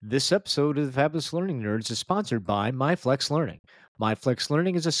This episode of the Fabulous Learning Nerds is sponsored by MyFlex Learning. MyFlex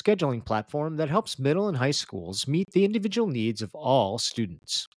Learning is a scheduling platform that helps middle and high schools meet the individual needs of all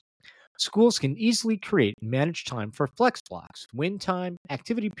students. Schools can easily create and manage time for flex blocks, win time,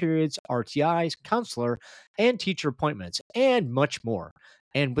 activity periods, RTIs, counselor, and teacher appointments, and much more.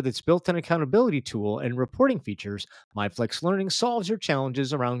 And with its built-in accountability tool and reporting features, MyFlex Learning solves your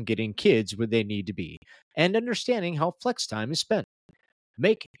challenges around getting kids where they need to be and understanding how flex time is spent.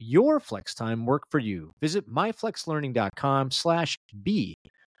 Make your flex time work for you. Visit myflexlearning.com/B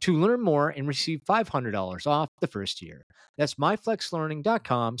to learn more and receive $500 off the first year. That's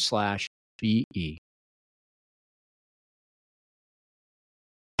myflexlearning.com/BE.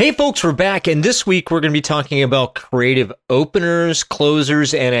 Hey folks, we're back, and this week we're going to be talking about creative openers,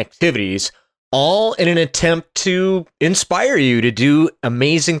 closers, and activities, all in an attempt to inspire you to do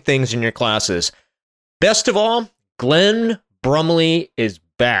amazing things in your classes. Best of all, Glenn Brumley is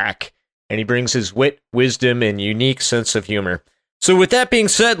back, and he brings his wit, wisdom, and unique sense of humor. So with that being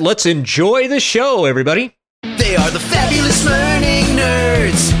said, let's enjoy the show, everybody. They are the Fabulous Learning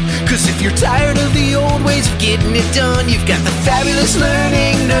Nerds. 'Cause if you're tired of the old ways of getting it done, you've got the Fabulous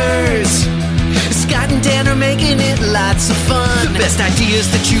Learning Nerds. Scott and Dan are making it lots of fun. The best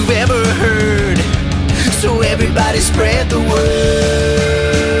ideas that you've ever heard. So everybody spread the word.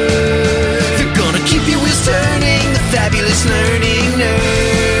 They're gonna keep your wheels turning. The Fabulous Learning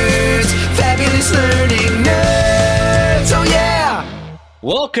Nerds. Fabulous Learning Nerds. Oh yeah!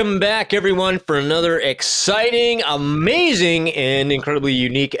 Welcome back, everyone, for another exciting, amazing, and incredibly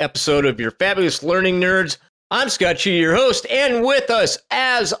unique episode of your Fabulous Learning Nerds. I'm Scott Shee, your host, and with us,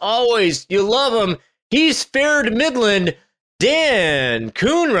 as always, you love him, he's fair to Midland, Dan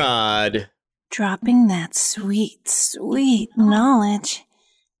Coonrod. Dropping that sweet, sweet knowledge.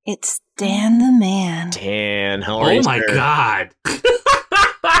 It's Dan the man. Dan, how are you? Oh my God.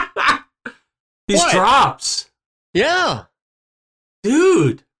 These What? drops. Yeah.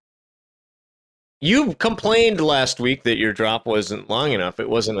 Dude. You complained last week that your drop wasn't long enough. It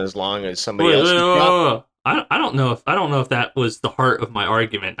wasn't as long as somebody else's drop. I don't know if that was the heart of my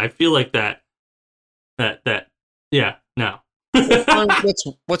argument. I feel like that yeah, no.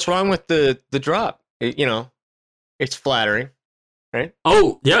 What's wrong with the drop? It's flattering, right?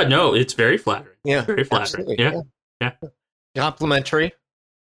 Oh, yeah, no, it's very flattering. Yeah, very flattering. Absolutely. Yeah. Complimentary.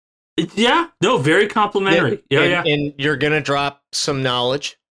 Yeah, no, very complimentary. Yeah. And you're gonna drop some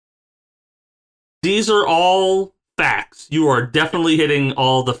knowledge. These are all facts. You are definitely hitting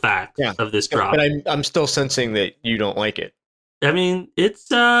all the facts of this drop. But I'm still sensing that you don't like it. I mean, it's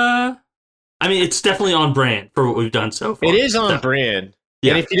definitely on brand for what we've done so far. It is on brand.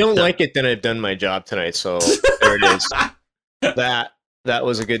 Yeah. And if you don't like it, then I've done my job tonight. So there it is. That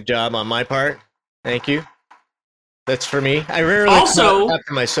was a good job on my part. Thank you. That's for me. I rarely clap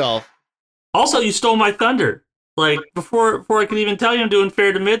to myself. Also, you stole my thunder. Like, before I could even tell you I'm doing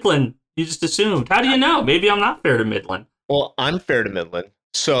fair to Midland, you just assumed. How do you know? Maybe I'm not fair to Midland. Well, I'm fair to Midland.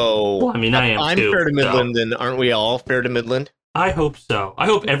 So, well, I mean, I am I'm too, fair to Midland, then aren't we all fair to Midland? I hope so. I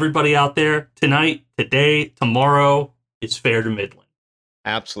hope everybody out there tonight, today, tomorrow is fair to Midland.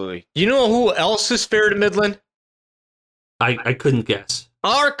 Absolutely. You know who else is fair to Midland? I couldn't guess.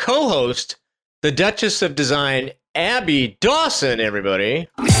 Our co-host, the Duchess of Design, Abby Dawson, everybody.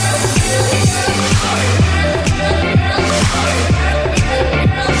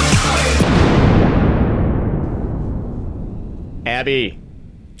 Abby.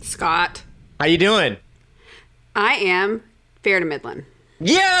 Scott. How you doing? I am fair to Midland.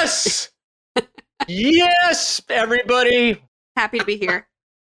 Yes! Yes, everybody. Happy to be here.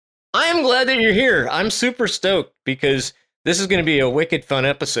 I'm glad that you're here. I'm super stoked because this is going to be a wicked fun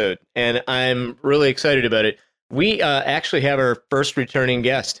episode, and I'm really excited about it. We actually have our first returning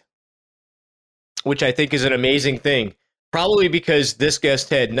guest, which I think is an amazing thing. Probably because this guest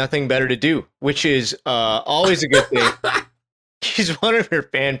had nothing better to do, which is always a good thing. He's one of your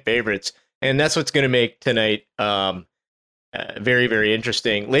fan favorites, and that's what's going to make tonight very, very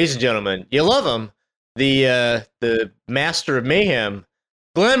interesting. Ladies and gentlemen, you love him. The master of mayhem,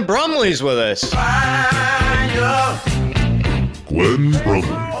 Glenn Brumley's with us. Glenn Brumley.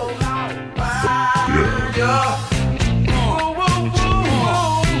 Yeah.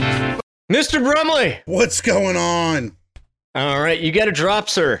 Mr. Brumley. What's going on? All right, you got a drop,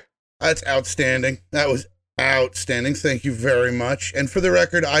 sir. That's outstanding. That was outstanding. Thank you very much. And for the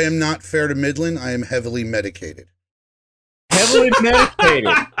record, I am not fair to Midland. I am heavily medicated. Heavily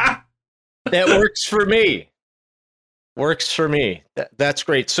medicated. That works for me. That's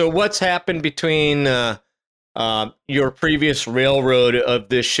great. So what's happened between your previous railroad of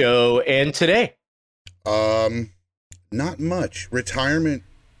this show and today? Not much. Retirement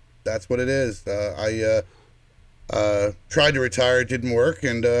That's what it is. I tried to retire, it didn't work,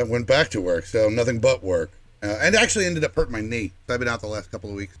 and went back to work. So nothing but work. And actually ended up hurting my knee. So I've been out the last couple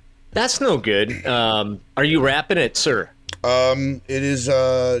of weeks. That's no good. Are you wrapping it, sir? It is,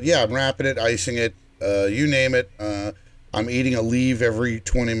 I'm wrapping it, icing it, you name it. I'm eating a leave every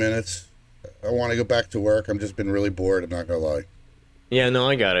 20 minutes. I want to go back to work. I've just been really bored, I'm not going to lie. Yeah, no,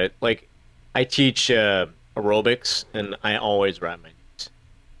 I got it. Like, I teach aerobics, and I always wrap my knees.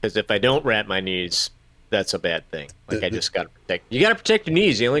 Because if I don't wrap my knees, that's a bad thing. Like, I just got to protect. You got to protect your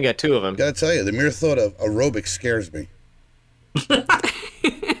knees. You only got 2 of them. Got to tell you, the mere thought of aerobics scares me.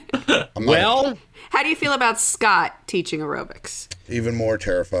 Well, How do you feel about Scott teaching aerobics? Even more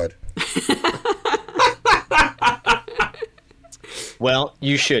terrified. well,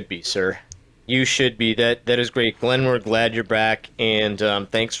 you should be, sir. You should be. That is great. Glenn, we're glad you're back, and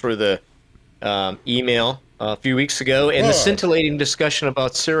thanks for the email a few weeks ago and the scintillating discussion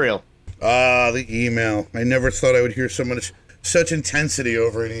about cereal. The email. I never thought I would hear such intensity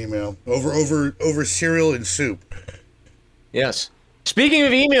over an email. Over cereal and soup. Yes. Speaking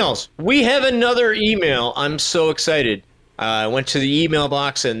of emails, we have another email. I'm so excited. I went to the email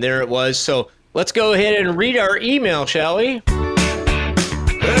box, and there it was. So let's go ahead and read our email, shall we?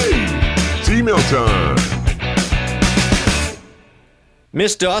 Hey, it's email time.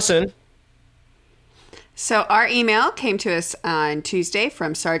 Miss Dawson. So our email came to us on Tuesday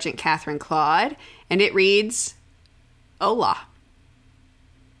from Sergeant Catherine Claude, and it reads, Hola.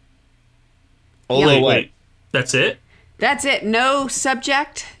 Hola, Yeah. Wait. That's it? That's it. No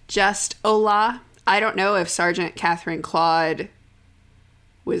subject, just hola. I don't know if Sergeant Catherine Claude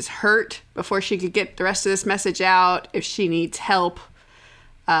was hurt before she could get the rest of this message out, if she needs help,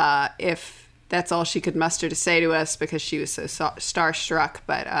 if that's all she could muster to say to us because she was so starstruck.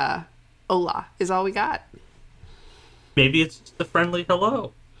 But hola is all we got. Maybe it's just a friendly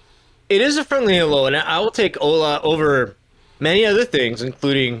hello. It is a friendly hello, and I will take hola over many other things,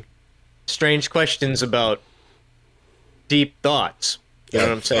 including strange questions about deep thoughts. You know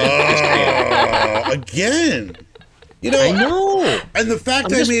what I'm saying? Again. You know, I know. And the fact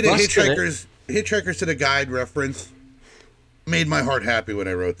I'm I just made a busting it. Hitchhiker's to the Guide reference made my heart happy when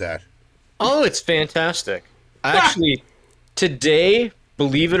I wrote that. Oh, it's fantastic. Actually, today,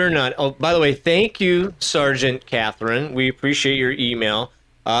 believe it or not, oh, by the way, thank you, Sergeant Catherine. We appreciate your email.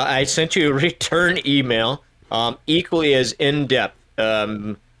 I sent you a return email, equally as in-depth.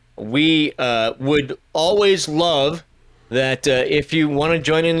 We would always love that if you want to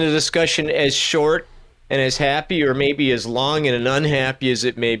join in the discussion as short and as happy or maybe as long and unhappy as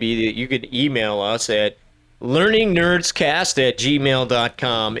it may be, that you could email us at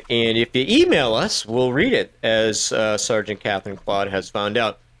learningnerdscast@gmail.com. And if you email us, we'll read it, as Sergeant Catherine Claude has found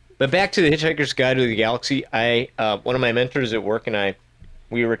out. But back to the Hitchhiker's Guide to the Galaxy, one of my mentors at work and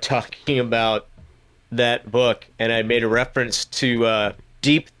we were talking about that book, and I made a reference to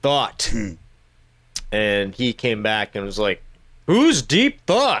Deep Thought. And he came back and was like, who's Deep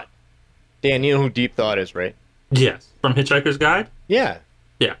Thought? Dan, you know who Deep Thought is, right? Yes. From Hitchhiker's Guide? Yeah.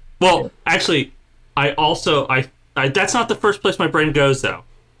 Yeah. Well, actually, I that's not the first place my brain goes, though.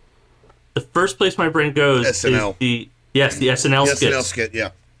 The first place my brain goes SNL. is the SNL The skit. SNL skit, yeah.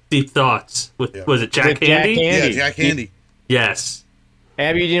 Deep Thoughts. Was it Jack With Jack Handy? Handy. Yeah, Jack Handy. Yes.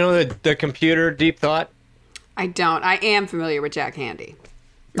 Abby, do you know the computer Deep Thought? I don't. I am familiar with Jack Handy.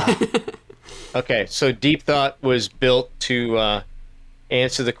 Okay, so Deep Thought was built to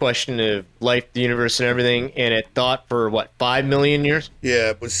answer the question of life, the universe, and everything, and it thought for, 5 million years?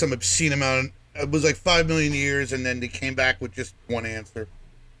 Yeah, it was some obscene amount. It was like 5 million years, and then they came back with just one answer.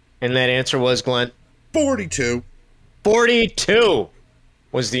 And that answer was, Glenn? 42. 42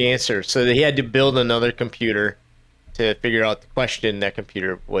 was the answer. So he had to build another computer to figure out the question. That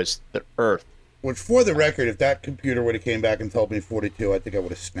computer was the Earth. Which, for the record, if that computer would have came back and told me 42, I think I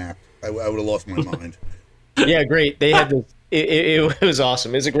would have snapped. I would have lost my mind. Yeah, great. They had this. It was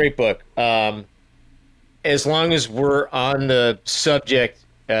awesome. It's a great book. As long as we're on the subject,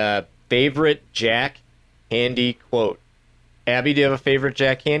 favorite Jack Handy quote. Abby, do you have a favorite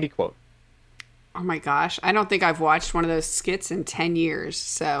Jack Handy quote? Oh my gosh. I don't think I've watched one of those skits in 10 years.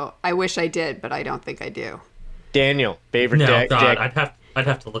 So I wish I did, but I don't think I do. Daniel, favorite No, Jack. God, Jack. I'd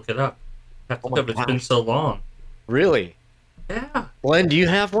have to look it up. Oh my It's been gosh. so long. Really? Yeah. Glenn, do you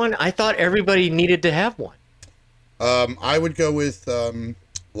have one? I thought everybody needed to have one. I would go with,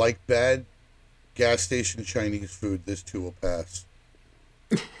 like bad gas station Chinese food, this too will pass.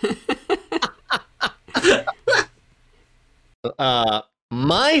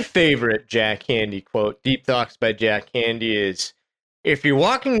 My favorite Jack Handy quote, Deep Thoughts by Jack Handy, is, if you're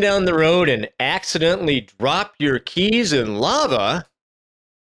walking down the road and accidentally drop your keys in lava,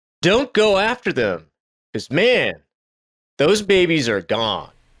 don't go after them. Because, man, those babies are gone.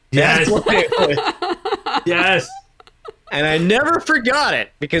 Yes. That's what it was. Yes. And I never forgot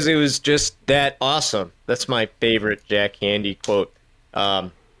it because it was just that awesome. That's my favorite Jack Handy quote.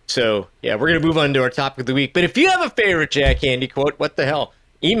 So, yeah, we're going to move on to our topic of the week. But if you have a favorite Jack Handy quote, what the hell?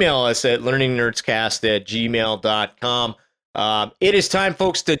 Email us at learningnerdscast@gmail.com. It is time,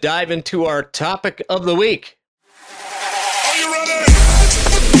 folks, to dive into our topic of the week. Are you ready?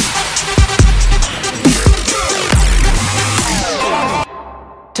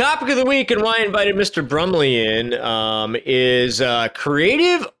 Topic of the week, and why I invited Mr. Brumley in, is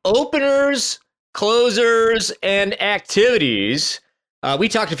creative openers, closers, and activities. We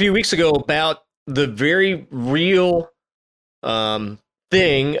talked a few weeks ago about the very real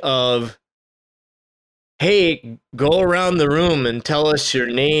thing of, hey, go around the room and tell us your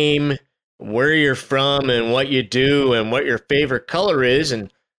name, where you're from, and what you do, and what your favorite color is,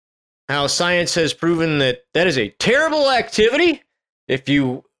 and how science has proven that that is a terrible activity. If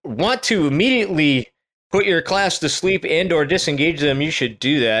you want to immediately put your class to sleep and or disengage them, you should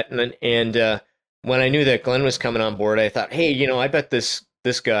do that. And when I knew that Glenn was coming on board, I thought, hey, I bet this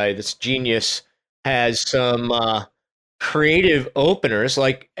guy, this genius, has some creative openers,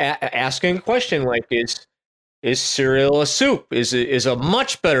 like asking a question like, is cereal a soup? Is a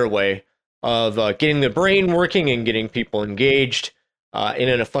much better way of getting the brain working and getting people engaged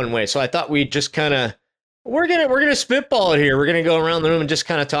in a fun way. So I thought we'd just kind of we're gonna spitball it here. We're gonna go around the room and just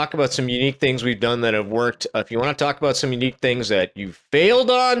kind of talk about some unique things we've done that have worked. If you want to talk about some unique things that you failed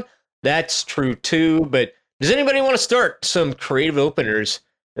on, that's true too. But does anybody want to start some creative openers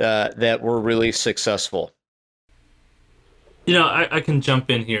that were really successful? I can jump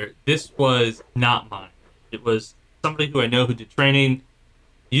in here. This was not mine. It was somebody who I know who did training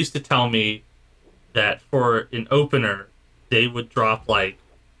used to tell me that for an opener, they would drop like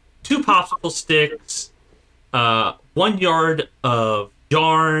 2 popsicle sticks, 1 yard of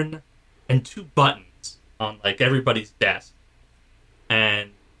yarn, and 2 buttons on like everybody's desk,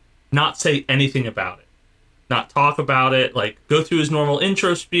 and not say anything about it, not talk about it, like go through his normal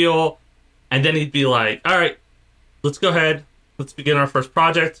intro spiel, and then he'd be like, all right, let's go ahead, let's begin our first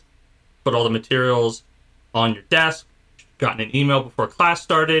project, put all the materials on your desk, gotten an email before class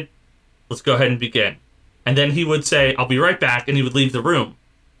started, let's go ahead and begin. And then he would say, I'll be right back, and he would leave the room.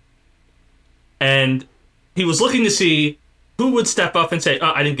 And he was looking to see who would step up and say,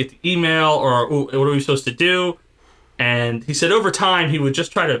 oh, I didn't get the email, or what are we supposed to do? And he said over time, he would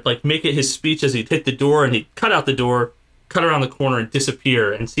just try to like make it his speech as he'd hit the door, and he'd cut out the door, cut around the corner, and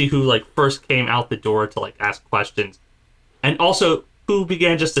disappear, and see who like first came out the door to like ask questions. And also who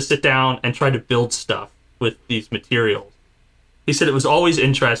began just to sit down and try to build stuff with these materials. He said it was always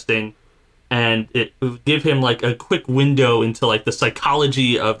interesting, and it would give him like a quick window into like the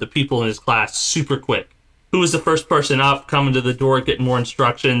psychology of the people in his class super quick. Who was the first person up, coming to the door, getting more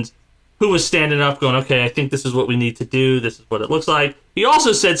instructions? Who was standing up going, okay, I think this is what we need to do. This is what it looks like. He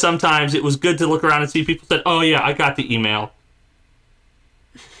also said sometimes it was good to look around and see people said, oh yeah, I got the email.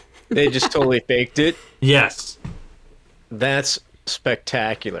 They just totally faked it. Yes. That's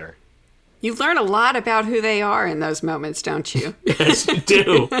spectacular. You learn a lot about who they are in those moments, don't you? Yes, you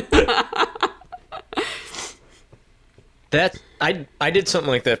do. I did something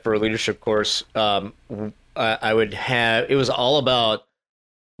like that for a leadership course. I would have, it was all about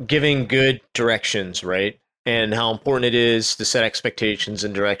giving good directions, right? And how important it is to set expectations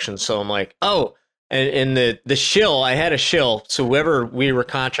and directions. So I'm like, oh, and the shill, I had a shill. So whoever we were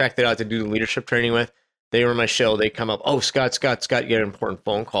contracted out to do the leadership training with, they were my shill. They come up, oh, Scott, you get an important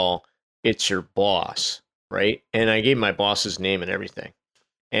phone call. It's your boss, right? And I gave my boss's name and everything.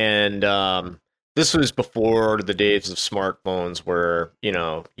 And this was before the days of smartphones where,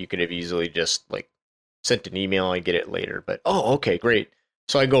 you could have easily just like sent an email and get it later. But, oh, okay, great.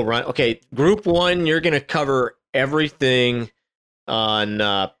 So I go run. Okay, group 1, you're going to cover everything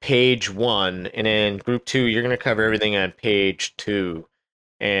on page 1. And then group 2, you're going to cover everything on page 2.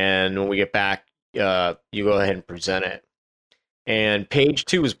 And when we get back, you go ahead and present it. And page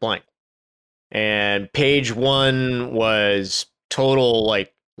 2 is blank. And page 1 was total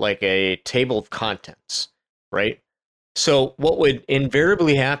like a table of contents, right? So what would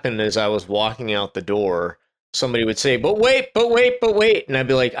invariably happen as I was walking out the door, somebody would say, but wait. And I'd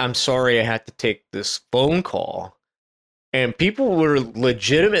be like, I'm sorry, I had to take this phone call. And people were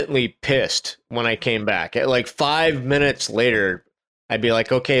legitimately pissed when I came back. At like 5 minutes later, I'd be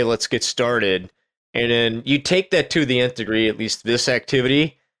like, okay, let's get started. And then you take that to the nth degree, at least this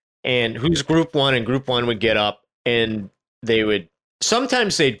activity, and who's group 1, and group 1 would get up and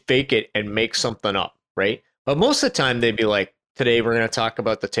sometimes they'd fake it and make something up, right? But most of the time they'd be like, today we're going to talk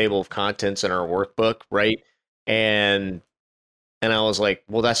about the table of contents in our workbook, right? And I was like,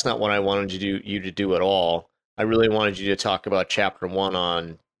 well, that's not what I wanted you to do at all. I really wanted you to talk about chapter 1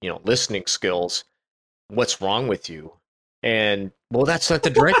 on, listening skills. What's wrong with you? And well, that's not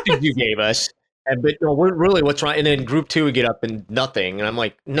the directions you gave us. But no, we're really what's wrong. And then group 2 would get up and nothing. And I'm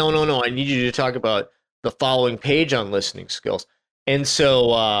like, no. I need you to talk about the following page on listening skills. And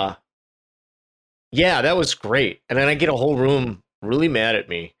so, yeah, that was great. And then I get a whole room really mad at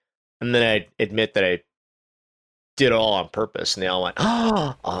me. And then I admit that I did it all on purpose. And they all went,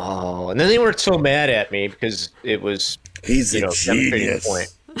 oh. And then they weren't so mad at me because it was, He's a genius.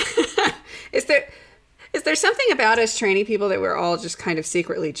 Point. Is there something about us training people that we're all just kind of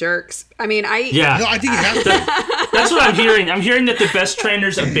secretly jerks? I mean, No, I think you have to. That's what I'm hearing. I'm hearing that the best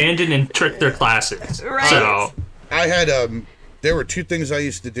trainers abandon and trick their classes. Right. So I had there were 2 things I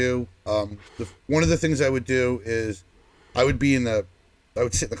used to do. One of the things I would do is I would sit in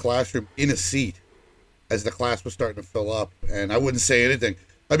the classroom in a seat as the class was starting to fill up, and I wouldn't say anything.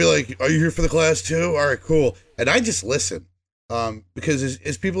 I'd be like, "Are you here for the class too? All right, cool." And I just listen. Because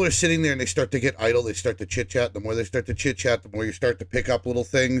as people are sitting there and they start to get idle, they start to chit-chat. The more they start to chit-chat, the more you start to pick up little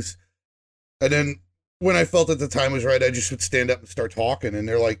things. And then when I felt that the time was right, I just would stand up and start talking. And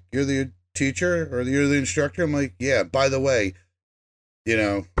they're like, "You're the teacher or you're the instructor?" I'm like, "Yeah, by the way,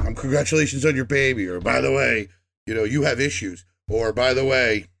 congratulations on your baby." Or, "By the way, you have issues." Or, "By the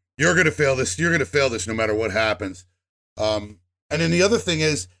way, you're going to fail this. You're going to fail this no matter what happens." And then the other thing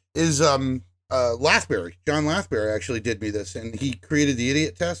is Lathbury, John Lathbury actually did me this, and he created the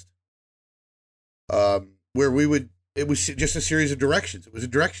idiot test, where it was just a series of directions. It was a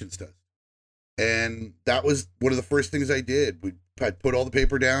directions test. And that was one of the first things I did. I'd put all the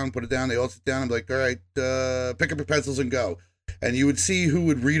paper down, put it down, they all sit down, I'm like, "All right, pick up your pencils and go." And you would see who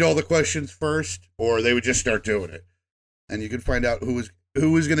would read all the questions first, or they would just start doing it. And you could find out who was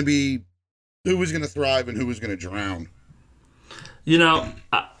going to thrive and who was going to drown.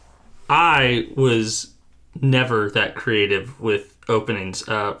 I was never that creative with openings.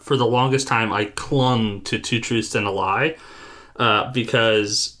 For the longest time, I clung to 2 truths and a lie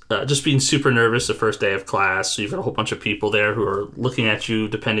because just being super nervous the first day of class. So you've got a whole bunch of people there who are looking at you,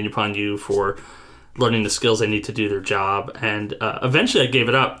 depending upon you for learning the skills they need to do their job. And eventually I gave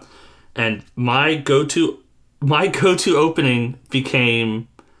it up. And my go-to opening became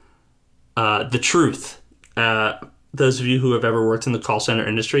the truth. Those of you who have ever worked in the call center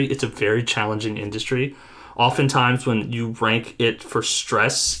industry, it's a very challenging industry. Oftentimes when you rank it for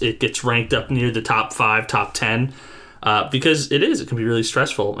stress, it gets ranked up near the top 5, top 10, because it can be really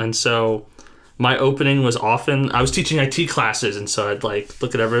stressful. And so my opening was often, I was teaching IT classes, and so I'd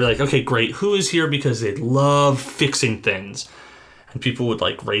look at everybody okay, great, who is here because they love fixing things? And people would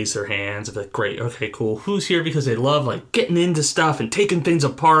raise their hands and be like, "Great, okay, cool. Who's here because they love getting into stuff and taking things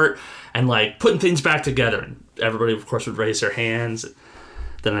apart and putting things back together?" And everybody, of course, would raise their hands.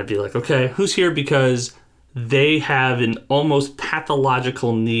 Then I'd be like, "Okay, who's here because they have an almost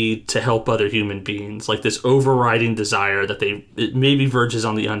pathological need to help other human beings, this overriding desire that it maybe verges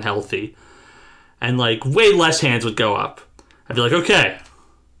on the unhealthy?" And way less hands would go up. I'd be like, "Okay,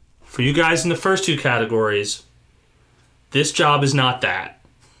 for you guys in the first 2 categories, this job is not that.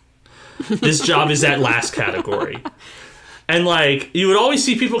 This job is that last category." And you would always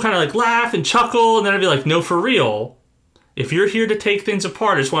see people kind of laugh and chuckle, and then I'd be like, "No, for real. If you're here to take things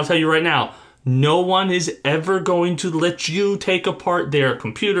apart, I just want to tell you right now, no one is ever going to let you take apart their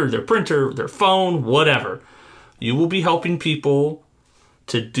computer, their printer, their phone, whatever. You will be helping people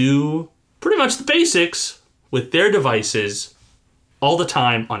to do pretty much the basics with their devices all the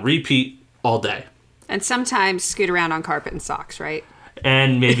time on repeat all day." And sometimes scoot around on carpet and socks, right?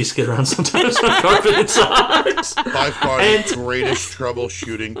 And maybe skid around sometimes on carpet and socks. By far the greatest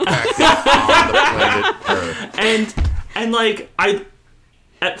troubleshooting tactic on the planet Earth. And I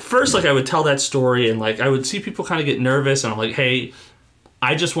at first I would tell that story and I would see people kind of get nervous, and I'm like, "Hey,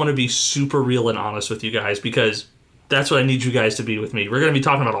 I just want to be super real and honest with you guys because that's what I need you guys to be with me. We're going to be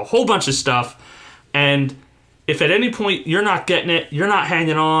talking about a whole bunch of stuff, and if at any point you're not getting it, you're not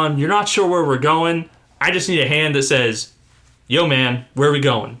hanging on, you're not sure where we're going, I just need a hand that says, 'Yo, man, where are we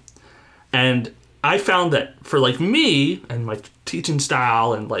going?'" And I found that for me and my teaching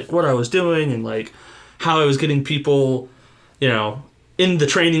style and what I was doing and how I was getting people, in the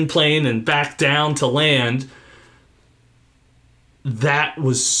training plane and back down to land, that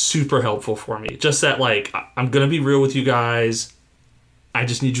was super helpful for me. Just that I'm going to be real with you guys. I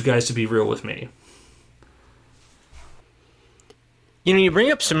just need you guys to be real with me. You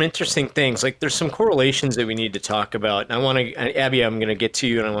bring up some interesting things. There's some correlations that we need to talk about. And I want to, Abby, I'm going to get to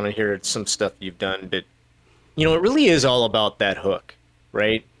you, and I want to hear some stuff you've done. But it really is all about that hook,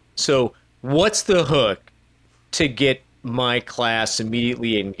 right? So what's the hook to get my class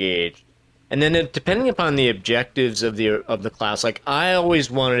immediately engaged? And then depending upon the objectives of the class, like I always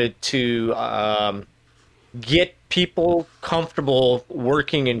wanted to get people comfortable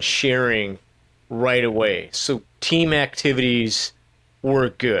working and sharing right away. So team activities were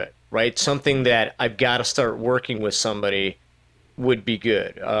good, right? Something that I've got to start working with somebody would be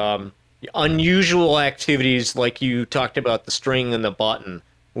good. Unusual activities like you talked about, the string and the button.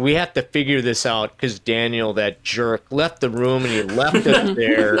 We have to figure this out because Daniel, that jerk, left the room and he left us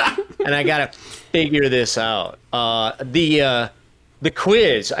there, and I got to figure this out. The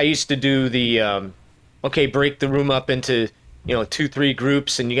quiz, I used to do the, break the room up into, 2-3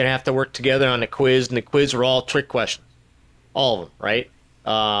 groups, and you're going to have to work together on the quiz, and the quiz were all trick questions. All of them, right?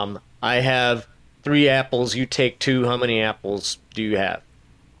 I have 3 apples, you take 2. How many apples do you have?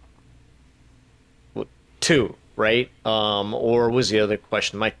 2. Right? Or was the other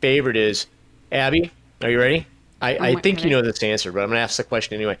question? My favorite is, Abby, are you ready? I think you know this answer, but I'm going to ask the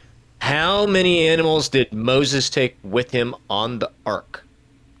question anyway. How many animals did Moses take with him on the ark?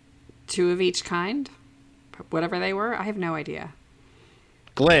 2 of each kind? Whatever they were? I have no idea.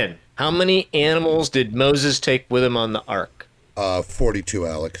 Glenn, how many animals did Moses take with him on the ark? 42,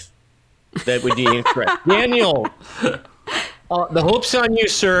 Alex. That would be incorrect. Daniel, the hope's on you,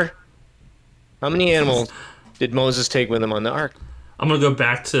 sir. How many animals did Moses take with him on the ark? I'm going to go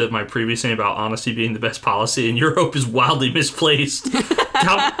back to my previous thing about honesty being the best policy, and your hope is wildly misplaced.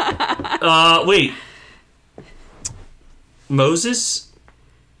 Wait. Moses?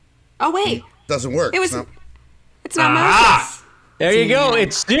 Oh, wait. Doesn't work. It's not Moses. There you go.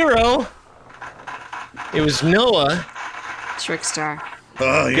 It's 0. It was Noah. Trickster.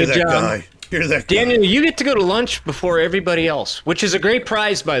 Oh, you're that guy. You're that guy. Daniel, you get to go to lunch before everybody else, which is a great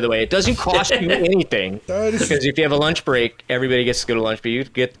prize, by the way. It doesn't cost you anything because if you have a lunch break, everybody gets to go to lunch, but you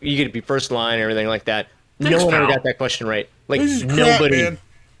get to be first in line and everything like that. Thanks, no one pal. ever got that question right. Like Nobody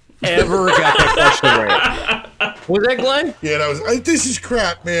ever got that question right. Was that Glenn? Yeah, that was. This is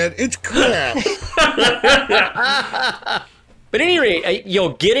crap, man. It's crap. But at any rate,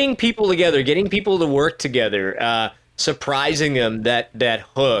 getting people together, getting people to work together, surprising them, that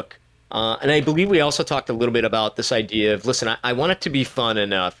hook. And I believe we also talked a little bit about this idea of, listen, I want it to be fun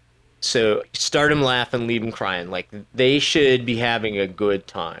enough. So start them laughing, leave them crying. Like they should be having a good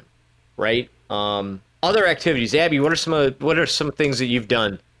time, right? Other activities, Abby. What are some things that you've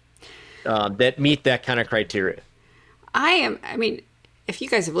done that meet that kind of criteria? I mean, if you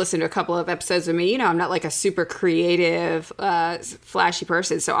guys have listened to a couple of episodes of me, I'm not like a super creative, flashy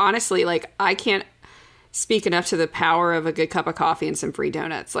person. So honestly, like I can't speak enough to the power of a good cup of coffee and some free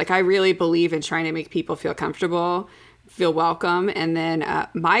donuts. Like I really believe in trying to make people feel comfortable, feel welcome. And then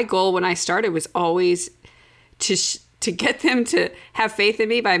my goal when I started was always to get them to have faith in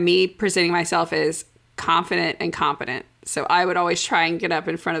me by me presenting myself as confident and competent. So I would always try and get up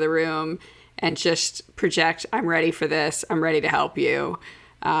in front of the room and just project, I'm ready for this. I'm ready to help you.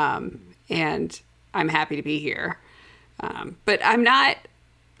 And I'm happy to be here. But I'm not,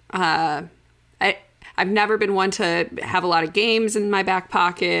 I've never been one to have a lot of games in my back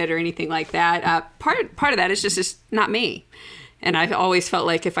pocket or anything like that. Part of that is just not me. And I've always felt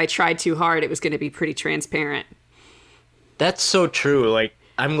like if I tried too hard, it was going to be pretty transparent. That's so true. Like,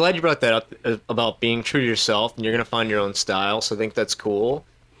 I'm glad you brought that up about being true to yourself, and you're going to find your own style. So I think that's cool.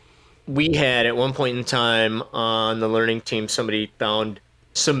 We had at one point in time on the learning team, somebody found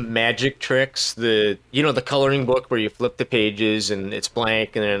some magic tricks. The coloring book where you flip the pages and it's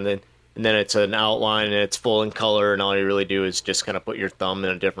blank, and then it's an outline and it's full in color, and all you really do is just kind of put your thumb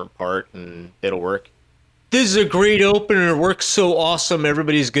in a different part and it'll work. This is a great opener. It works so awesome.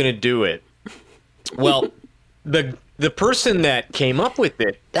 Everybody's going to do it. Well, the person that came up with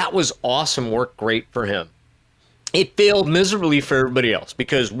it, that was awesome. Worked great for him. It failed miserably for everybody else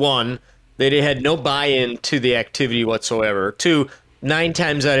because 1, they had no buy-in to the activity whatsoever. 2, 9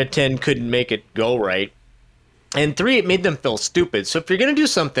 times out of 10 couldn't make it go right. And 3, it made them feel stupid. So if you're going to do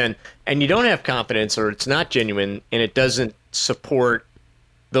something and you don't have confidence or it's not genuine and it doesn't support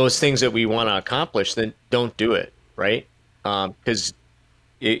those things that we want to accomplish, then don't do it, right? Because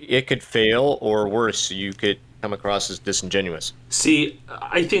it could fail, or worse, you could come across as disingenuous. See,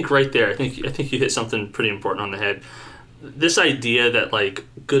 I think right there, I think you hit something pretty important on the head. This idea that like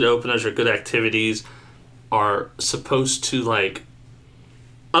good openers or good activities are supposed to like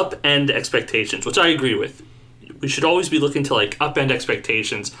upend expectations, which I agree with. We should always be looking to like upend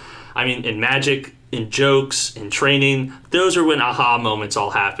expectations. I mean, in magic, in jokes, in training, those are when aha moments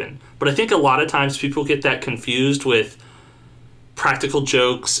all happen. But I think a lot of times people get that confused with practical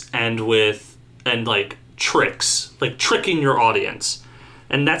jokes and like tricks, like tricking your audience.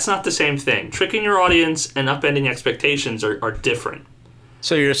 And that's not the same thing. Tricking your audience and upending expectations are different.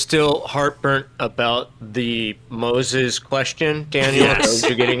 So you're still heartburnt about the Moses question, Daniel? Yes. Is that what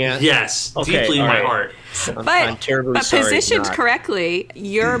you're getting at? Yes, Okay, deeply in all my right. heart. I'm terribly but sorry. positioned not. correctly,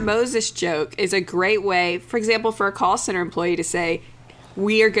 your Moses joke is a great way, for example, for a call center employee to say,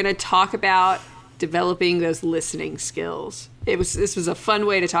 we are going to talk about developing those listening skills. This was a fun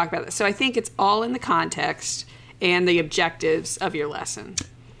way to talk about this. So I think it's all in the context and the objectives of your lesson.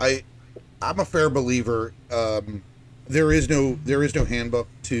 I'm a fair believer. There is no handbook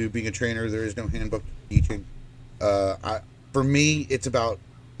to being a trainer. There is no handbook to teaching. For me, it's about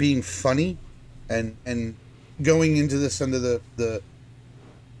being funny and going into this under the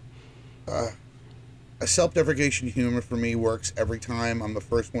a self-deprecation humor for me works every time. I'm the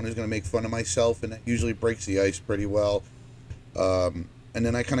first one who's going to make fun of myself, and that usually breaks the ice pretty well. And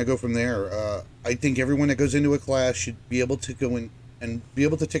then I kind of go from there. I think everyone that goes into a class should be able to go in and be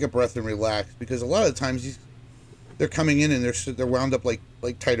able to take a breath and relax, because a lot of the times they're coming in and they're wound up like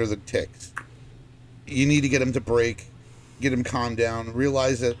tighter than ticks. You need to get them to break, get them calmed down,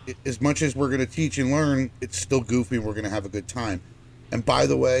 realize that as much as we're going to teach and learn, it's still goofy and we're going to have a good time. And by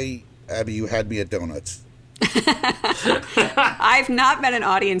the way, Abby, you had me at donuts. I've not met an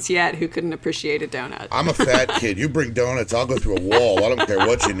audience yet who couldn't appreciate a donut. I'm a fat kid. You bring donuts, I'll go through a wall. I don't care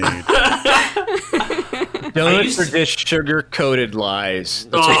what you need. Donuts are just sugar-coated lies.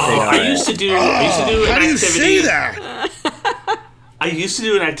 That's what they are. I used to do an How do you activity. say that? I used to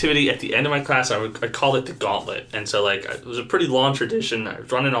do an activity at the end of my class. I called it the gauntlet. And so, like, it was a pretty long tradition. I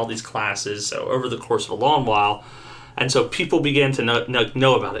was running all these classes, so over the course of a long while. And so people began to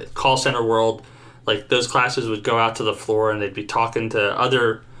know about it. Call center world, like, those classes would go out to the floor and they'd be talking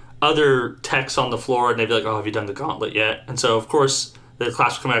to other techs on the floor, and they'd be like, oh, have you done the gauntlet yet? And so, of course, the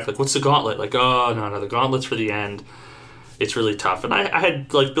class would come back like, what's the gauntlet? Like, oh, no, the gauntlet's for the end. It's really tough. And I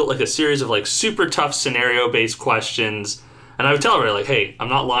had, like, built, like, a series of, like, super tough scenario-based questions. And I would tell everybody, like, hey, I'm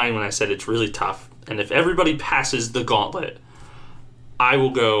not lying when I said it's really tough. And if everybody passes the gauntlet, I will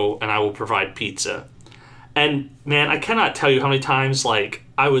go and I will provide pizza. And, man, I cannot tell you how many times, like,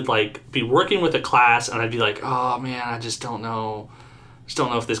 I would, like, be working with a class and I'd be like, oh, man, I just don't know.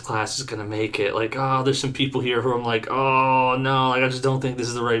 If this class is going to make it. Like, oh, there's some people here who I'm like, oh, no, like, I just don't think this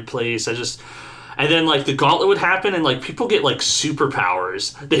is the right place. And then, like, the gauntlet would happen and, like, people get, like,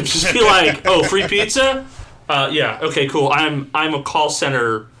 superpowers. They'd just be like, oh, free pizza? Yeah, okay, cool. I'm a call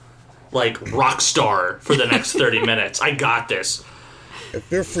center, like, rock star for the next 30 minutes. I got this. If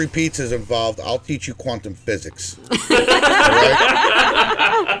there are free pizzas involved, I'll teach you quantum physics. All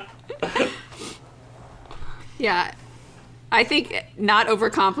right? Yeah. I think not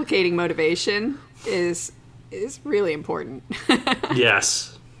overcomplicating motivation is really important.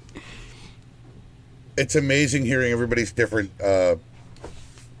 Yes. It's amazing hearing everybody's different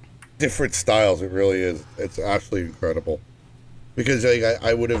styles. It really is. It's absolutely incredible. Because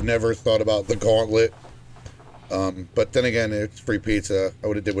I would have never thought about the gauntlet. But then again, it's free pizza. I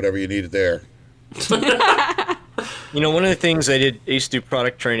would have did whatever you needed there. You know, one of the things I used to do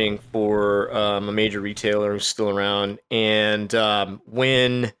product training for a major retailer who's still around. And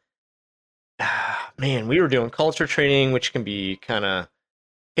when, we were doing culture training, which can be kind of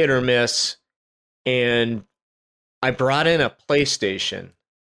hit or miss. And I brought in a PlayStation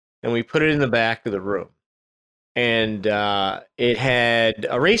and we put it in the back of the room. And it had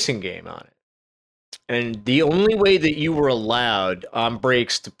a racing game on it. And the only way that you were allowed on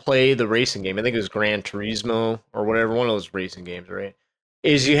breaks to play the racing game, I think it was Gran Turismo or whatever, one of those racing games, right,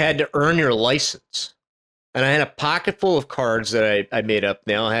 is you had to earn your license. And I had a pocket full of cards that I made up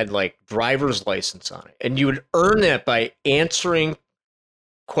now. I had, like, driver's license on it. And you would earn that by answering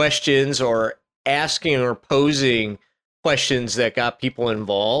questions or asking or posing questions that got people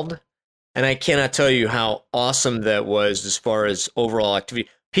involved. And I cannot tell you how awesome that was as far as overall activity.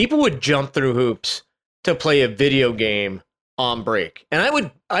 People would jump through hoops to play a video game on break. And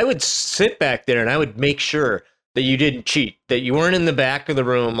I would sit back there and I would make sure that you didn't cheat, that you weren't in the back of the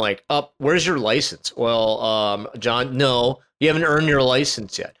room like, where's your license? Well, John, no, you haven't earned your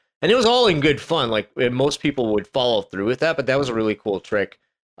license yet. And it was all in good fun. Like, most people would follow through with that, but that was a really cool trick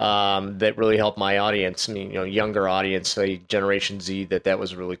that really helped my audience. I mean, younger audience, say Generation Z, that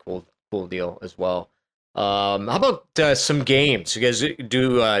was a really cool deal as well. How about some games? You guys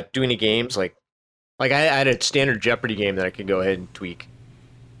do any games? Like I had a standard Jeopardy game that I could go ahead and tweak.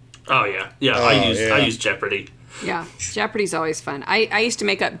 Oh yeah. I use Jeopardy. Yeah, Jeopardy's always fun. I used to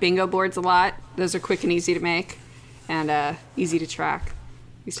make up bingo boards a lot. Those are quick and easy to make, and easy to track.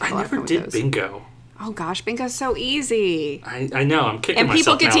 I never did bingo. Oh gosh, bingo's so easy. I know. I'm kicking And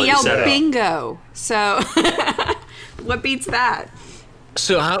people myself get now to that you yell said it. bingo. So what beats that?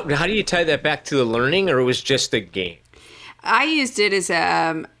 So how do you tie that back to the learning, or it was just a game? I used it as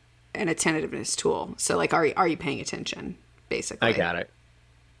an attentiveness tool. So like, are you paying attention? Basically, I got it.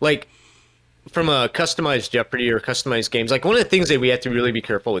 Like from a customized Jeopardy or customized games, like one of the things that we have to really be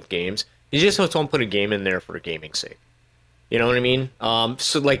careful with games, you just don't put a game in there for gaming's sake. You know what I mean?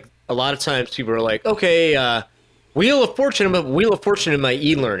 So like a lot of times people are like, okay, Wheel of Fortune in my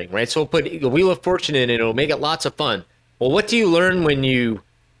e-learning, right? So I'll put the Wheel of Fortune in and it'll make it lots of fun. Well, what do you learn when you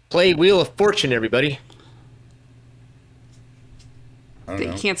play Wheel of Fortune, everybody? I don't that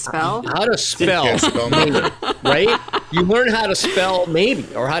know. you can't spell. How to spell, Can't spell maybe. right? You learn how to spell maybe,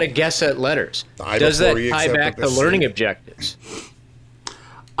 or how to guess at letters. I Does that before you tie accept back the to learning C. objectives?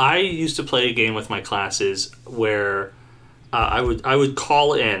 I used to play a game with my classes where I would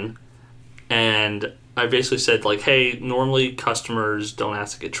call in, and I basically said like, hey, normally customers don't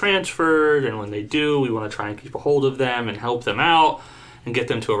ask to get transferred, and when they do, we want to try and keep a hold of them and help them out and get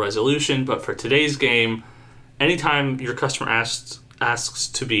them to a resolution. But for today's game, anytime your customer asks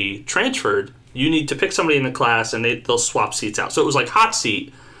to be transferred, you need to pick somebody in the class, and they'll swap seats out. So it was like hot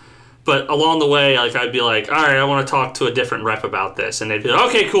seat. But along the way, like I'd be like, all right, I want to talk to a different rep about this. And they'd be like,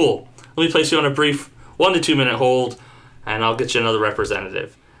 okay, cool. Let me place you on a brief 1 to 2 minute hold, and I'll get you another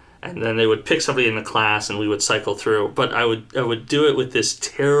representative. And then they would pick somebody in the class, and we would cycle through. But I would do it with this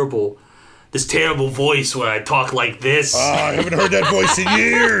terrible voice where I talk like this. Oh, I haven't heard that voice in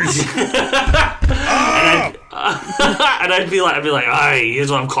years. And I'd be like, hey,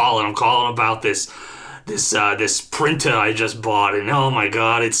 here's what I'm calling. I'm calling about this printer I just bought, and oh my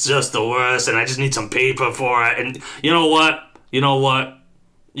god, it's just the worst, and I just need some paper for it. And you know what?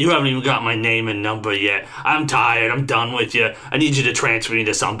 You haven't even got my name and number yet. I'm tired. I'm done with you. I need you to transfer me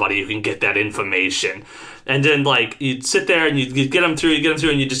to somebody who can get that information. And then, like, you'd sit there and you'd get them through,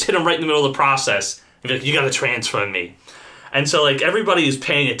 and you just hit them right in the middle of the process. And be like, you got to transfer me. And so, like, everybody is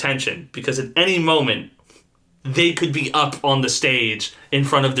paying attention because at any moment, they could be up on the stage in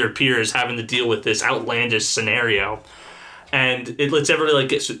front of their peers having to deal with this outlandish scenario. And it lets everybody, like,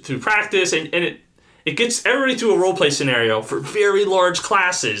 get through practice, and it gets everybody through a role-play scenario for very large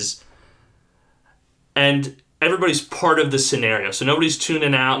classes. And everybody's part of the scenario. So nobody's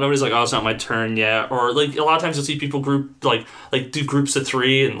tuning out. Nobody's like, oh, it's not my turn yet. Or, like, a lot of times you'll see people group, like do groups of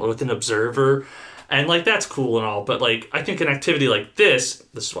 3 and with an observer. And, like, that's cool and all. But, like, I think an activity like this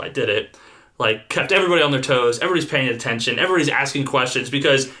is why I did it, like, kept everybody on their toes. Everybody's paying attention. Everybody's asking questions,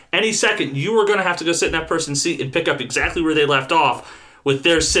 because any second you were going to have to go sit in that person's seat and pick up exactly where they left off with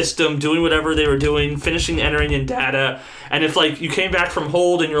their system, doing whatever they were doing, finishing entering in data. And if, like, you came back from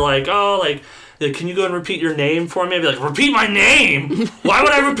hold and you're like, oh, like, can you go and repeat your name for me? I'd be like, repeat my name? Why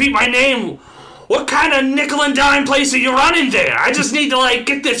would I repeat my name? What kind of nickel and dime place are you running there? I just need to, like,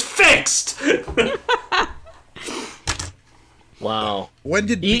 get this fixed. Wow. When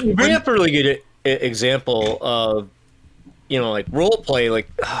did You bring up a really good example of, like role play. Like,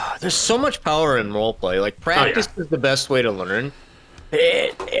 there's so much power in role play. Like, practice is the best way to learn.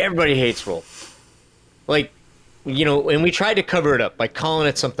 Everybody hates role. Like, and we tried to cover it up by calling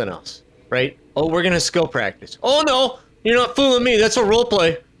it something else, right? Oh, we're going to skill practice. Oh, no, you're not fooling me. That's a role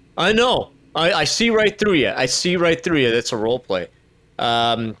play. I know. I see right through you. That's a role play.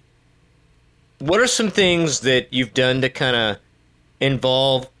 What are some things that you've done to kind of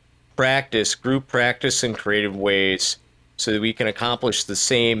involve practice, group practice in creative ways so that we can accomplish the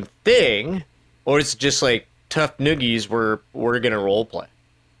same thing? Or it's just like tough noogies we're going to role play?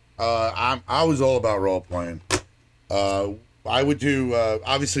 I was all about role playing. I would do,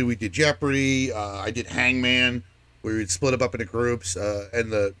 obviously we did Jeopardy. I did Hangman, where we'd split them up into groups,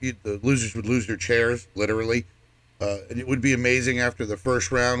 and the losers would lose their chairs, literally. And it would be amazing after the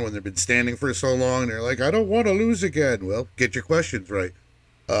first round when they've been standing for so long. And they're like, I don't want to lose again. Well, get your questions right.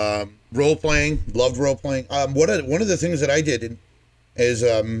 Role playing, loved role playing. One of the things that I did is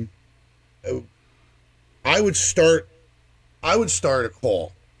I would start a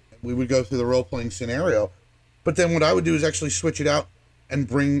call. We would go through the role playing scenario, but then what I would do is actually switch it out and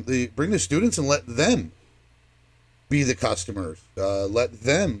bring the students and let them be the customers. Let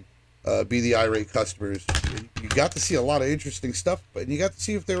them be the irate customers. You got to see a lot of interesting stuff, but you got to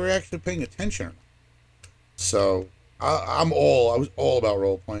see if they were actually paying attention or not. So I was all about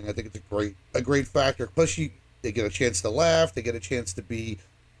role playing. I think it's a great factor. Plus, they get a chance to laugh. They get a chance to be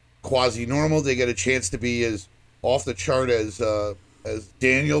quasi normal. They get a chance to be as off the chart as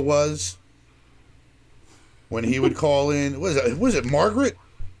Daniel was when he would call in. Was it Margaret?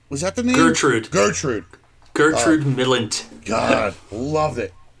 Was that the name? Gertrude Gertrude Millant. God, loved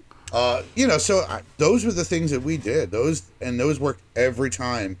it. Those were the things that we did. Those worked every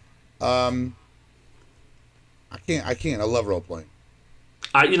time. I can't. I love role playing.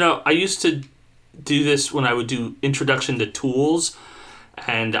 I used to do this when I would do introduction to tools,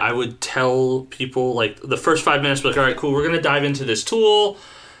 and I would tell people, like, the first 5 minutes, like, all right, cool, we're going to dive into this tool.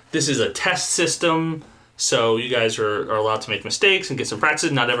 This is a test system, so you guys are allowed to make mistakes and get some practice.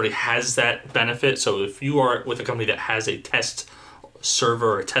 Not everybody has that benefit, so if you are with a company that has a test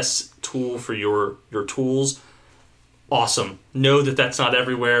server or a test tool for your tools, awesome. Know that that's not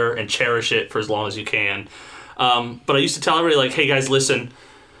everywhere and cherish it for as long as you can. But I used to tell everybody, like, hey guys, listen,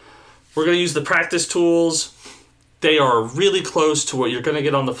 we're going to use the practice tools. They are really close to what you're going to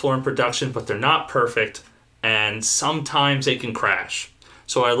get on the floor in production, but they're not perfect, and sometimes they can crash.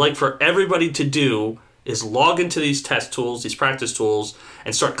 So what I'd like for everybody to do is log into these test tools, these practice tools,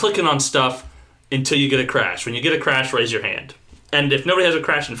 and start clicking on stuff until you get a crash. When you get a crash, raise your hand. And if nobody has a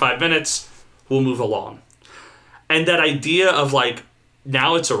crash in 5 minutes, we'll move along. And that idea of, like,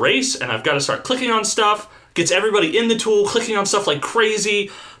 now it's a race and I've got to start clicking on stuff gets everybody in the tool, clicking on stuff like crazy,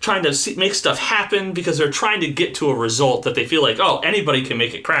 trying to make stuff happen because they're trying to get to a result that they feel like, oh, anybody can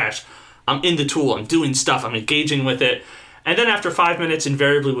make it crash. I'm in the tool, I'm doing stuff, I'm engaging with it. And then after 5 minutes,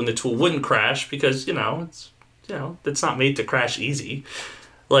 invariably when the tool wouldn't crash, because, it's not made to crash easy.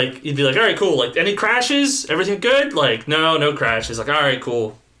 Like, you'd be like, all right, cool. Like, any crashes? Everything good? Like, no crashes. Like, all right,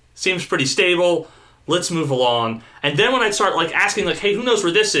 cool. Seems pretty stable. Let's move along. And then when I'd start, like, asking, like, hey, who knows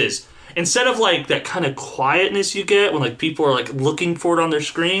where this is? Instead of, like, that kind of quietness you get when, like, people are, like, looking for it on their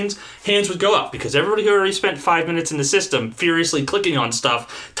screens, hands would go up because everybody who already spent 5 minutes in the system furiously clicking on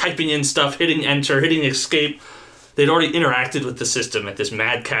stuff, typing in stuff, hitting enter, hitting escape, they'd already interacted with the system at this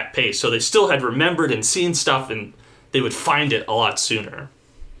mad cat pace. So they still had remembered and seen stuff, and they would find it a lot sooner.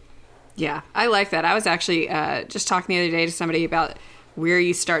 Yeah, I like that. I was actually just talking the other day to somebody about where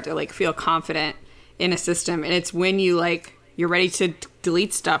you start to, like, feel confident in a system, and it's when you're ready to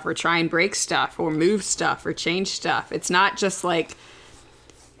delete stuff or try and break stuff or move stuff or change stuff. It's not just like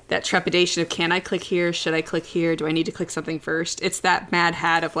that trepidation of, can I click here? Should I click here? Do I need to click something first? It's that mad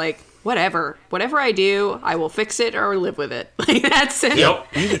hat of, like, whatever I do, I will fix it or live with it. Like, that's it. Yep.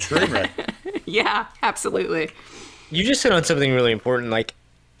 You need a train wreck. Yeah, absolutely. You just hit on something really important. Like,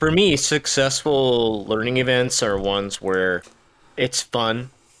 for me, successful learning events are ones where it's fun,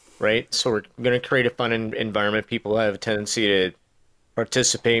 right? So we're going to create a fun environment. People have a tendency to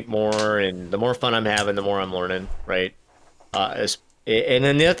participate more, and the more fun I'm having, the more I'm learning, right? And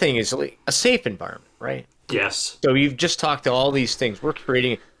then the other thing is, like, a safe environment, right? Yes. So you've just talked to all these things. We're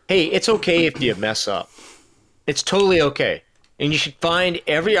creating, hey, it's okay if you mess up. It's totally okay. And you should find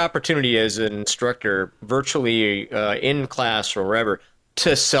every opportunity as an instructor, virtually in class or wherever,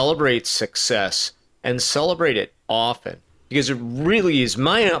 to celebrate success and celebrate it often. Because it really is,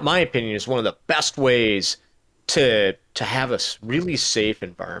 my opinion, is one of the best ways to have a really safe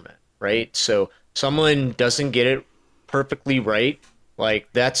environment, right? So someone doesn't get it perfectly right, like,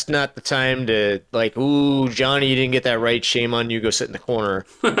 that's not the time to, like, ooh, Johnny, you didn't get that right, shame on you, go sit in the corner.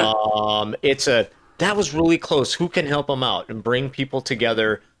 That was really close. Who can help them out and bring people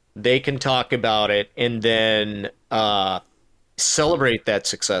together? They can talk about it and then celebrate that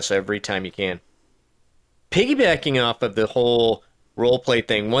success every time you can. Piggybacking off of the whole role play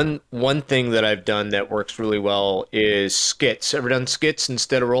thing, one thing that I've done that works really well is skits. Ever done skits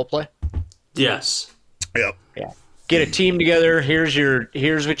instead of role play? Yes. Yep. Yeah. Get a team together. Here's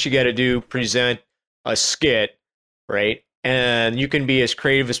what you got to do. Present a skit, right? And you can be as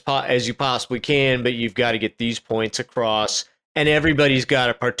creative as you possibly can, but you've got to get these points across, and everybody's got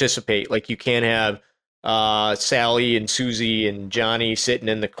to participate. Like, you can't have Sally and Susie and Johnny sitting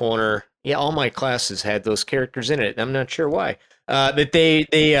in the corner. Yeah, all my classes had those characters in it. I'm not sure why, but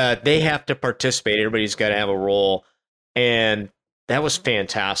they have to participate. Everybody's got to have a role, and that was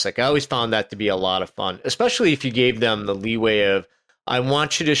fantastic. I always found that to be a lot of fun, especially if you gave them the leeway of, I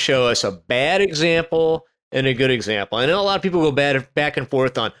want you to show us a bad example and a good example. I know a lot of people go back and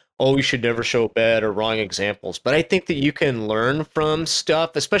forth on, oh, you should never show bad or wrong examples, but I think that you can learn from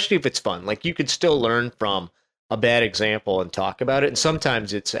stuff, especially if it's fun. Like, you could still learn from a bad example and talk about it, and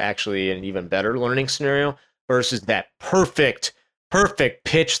sometimes it's actually an even better learning scenario versus that perfect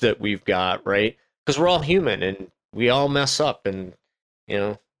pitch that we've got, right? Because we're all human and we all mess up, and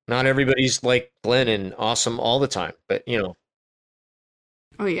not everybody's like Glenn and awesome all the time, but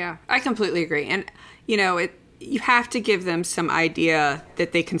Oh yeah, I completely agree. And you have to give them some idea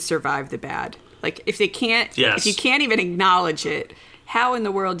that they can survive the bad. Like, if they can't, yes. If you can't even acknowledge it, how in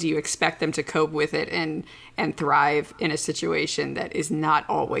the world do you expect them to cope with it and thrive in a situation that is not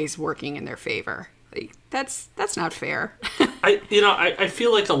always working in their favor? Like, that's not fair. I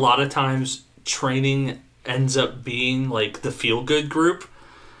feel like a lot of times training ends up being like the feel good group,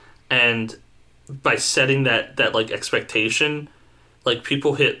 and by setting that like expectation, like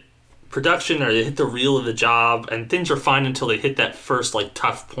people hit production or they hit the reel of the job and things are fine until they hit that first like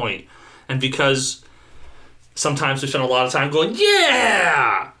tough point. And because sometimes we spend a lot of time going,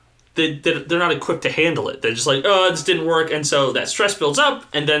 yeah, they're not equipped to handle it. They're just like, oh, this didn't work. And so that stress builds up,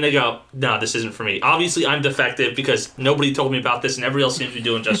 and then they go, no, this isn't for me. Obviously, I'm defective because nobody told me about this, and everybody else seems to be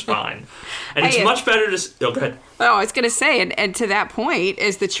doing just fine. And it's much better to... Oh, go ahead. Oh, I was going to say, and to that point,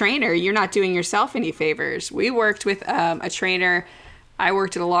 as the trainer, you're not doing yourself any favors. We worked with a trainer. I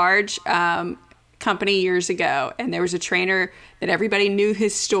worked at a large company years ago, and there was a trainer that everybody knew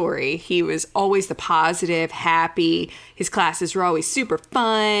his story. He was always the positive, happy. His classes were always super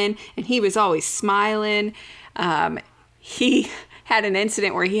fun, and he was always smiling. He had an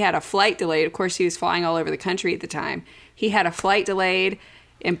incident where he had a flight delayed. Of course, he was flying all over the country at the time. He had a flight delayed,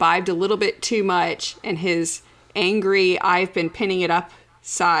 imbibed a little bit too much, and his angry, I've been pinning it up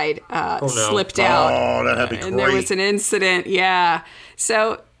side slipped out. Oh, that'd be great. And there was an incident. Yeah.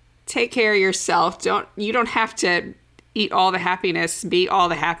 So take care of yourself. You don't have to eat all the happiness, be all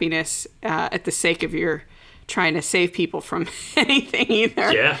the happiness at the sake of your trying to save people from anything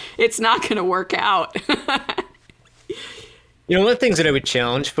either. Yeah. It's not going to work out. One of the things that I would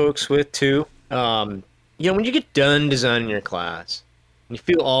challenge folks with too, when you get done designing your class, and you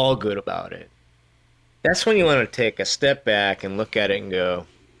feel all good about it, that's when you want to take a step back and look at it and go,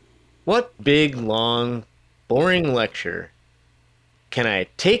 what big, long, boring lecture can I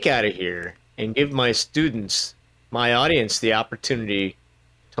take out of here and give my students, my audience, the opportunity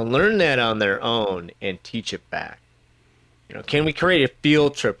to learn that on their own and teach it back? Can we create a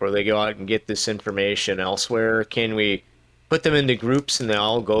field trip where they go out and get this information elsewhere? Can we put them into groups and they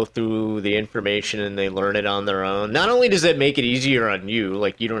all go through the information and they learn it on their own? Not only does that make it easier on you,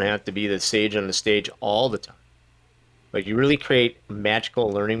 like you don't have to be the sage on the stage all the time, but you really create magical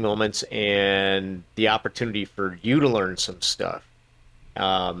learning moments and the opportunity for you to learn some stuff.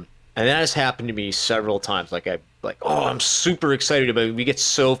 And that has happened to me several times. I'm super excited about it. We get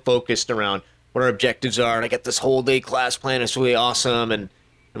so focused around what our objectives are, and I get this whole day class plan. It's really awesome. And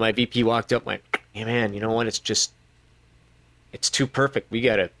my VP walked up and went, hey man, you know what? It's too perfect. We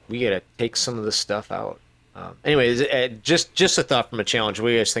gotta take some of this stuff out. Anyways, just a thought from a challenge. What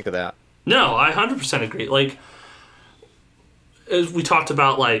do you guys think of that? No, I 100% agree. Like, as we talked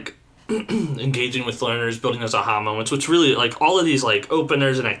about, like, engaging with learners, building those aha moments, which really, like, all of these, like,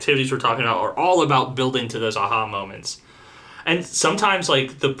 openers and activities we're talking about are all about building to those aha moments. And sometimes,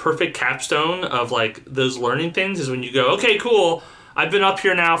 like, the perfect capstone of, like, those learning things is when you go, okay, cool, I've been up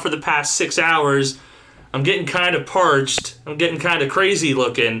here now for the past 6 hours. I'm getting kind of parched. I'm getting kind of crazy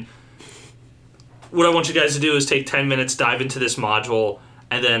looking. What I want you guys to do is take 10 minutes, dive into this module,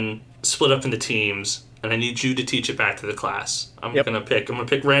 and then split up into teams. And I need you to teach it back to the class. I'm gonna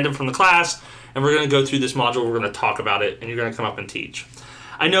pick random from the class, and we're gonna go through this module. We're gonna talk about it, and you're gonna come up and teach.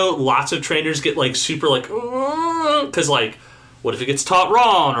 I know lots of trainers get like super like, because like, what if it gets taught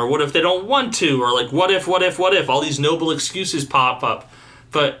wrong, or what if they don't want to, or like, what if? All these noble excuses pop up,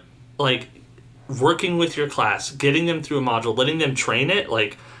 but like, working with your class, getting them through a module, letting them train it,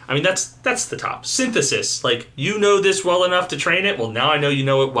 like, I mean, that's the top. Synthesis, like, you know this well enough to train it, well, now I know you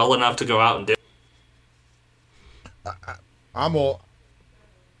know it well enough to go out and do it.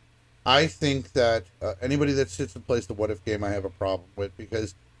 I think that anybody that sits and plays the what if game I have a problem with,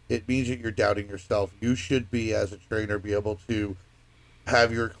 because it means that you're doubting yourself. You should be, as a trainer, be able to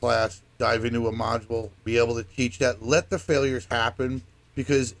have your class dive into a module, be able to teach that, let the failures happen,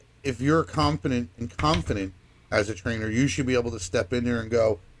 because if you're confident as a trainer, you should be able to step in there and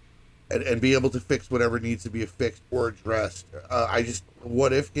go and be able to fix whatever needs to be fixed or addressed.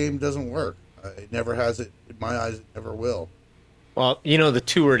 What if game doesn't work. It never has. It in my eyes, it never will. Well, the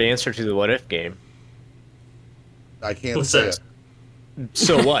 2-word answer to the what if game. I can't say it.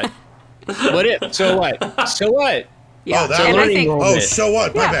 So what? What if? So what? So what? Yeah. Oh, that and I think, so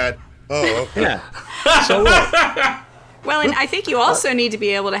what? My Yeah. bad. Oh, okay. Yeah. So what? well, and I think you also need to be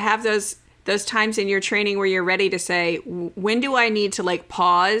able to have those times in your training where you're ready to say, when do I need to like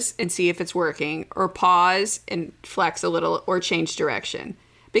pause and see if it's working, or pause and flex a little, or change direction,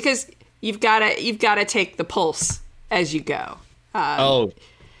 because you've got to take the pulse as you go.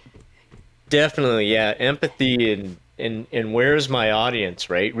 Definitely, yeah. Empathy and where's my audience,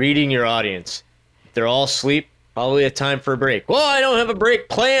 right? Reading your audience. They're all asleep. Probably a time for a break. Well, I don't have a break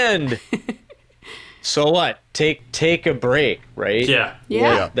planned. So what? Take a break, right? Yeah.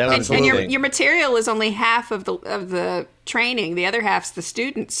 Yeah. That was and the your thing. your material is only half of the training. The other half's the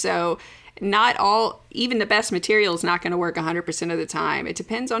students. So not all, even the best material is not going to work 100% of the time. It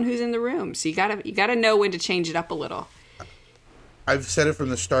depends on who's in the room. So you gotta know when to change it up a little. I've said it from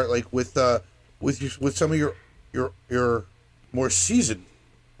the start, like with some of your more seasoned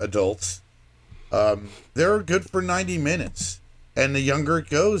adults, they're good for 90 minutes, and the younger it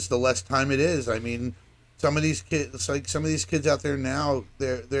goes, the less time it is. I mean, some of these kids out there now,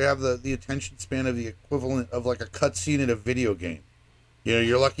 they have the attention span of the equivalent of like a cutscene in a video game. You know,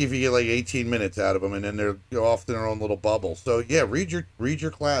 you're lucky if you get like 18 minutes out of them, and then they're off in their own little bubble. So yeah, read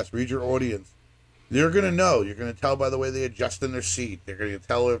your class, read your audience. You're gonna know. You're gonna tell by the way they adjust in their seat. They're gonna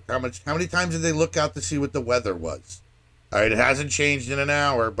tell how many times did they look out to see what the weather was. All right, it hasn't changed in an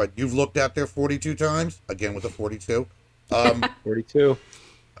hour, but you've looked out there 42 times. Again with the 42. 42.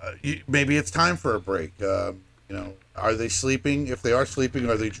 Maybe it's time for a break. You know, are they sleeping? If they are sleeping,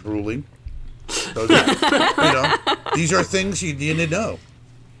 are they drooling? So these are things you need to know.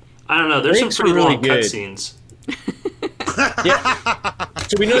 I don't know. There's Breaks some pretty are really long good. cutscenes.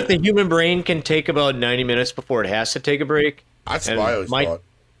 So we know that the human brain can take about 90 minutes before it has to take a break. That's And what I always thought.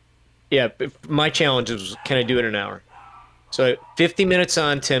 Yeah, my challenge is, can I do it in an hour? So 50 minutes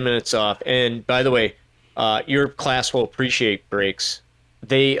on, 10 minutes off. And by the way, your class will appreciate breaks.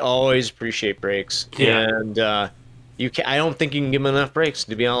 They always appreciate breaks. Yeah. And I don't think you can give them enough breaks,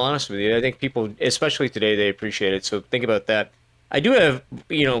 to be all honest with you. I think people, especially today, they appreciate it. So think about that. I do have,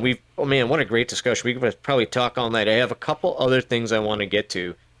 oh man, what a great discussion. We could probably talk all night. I have a couple other things I want to get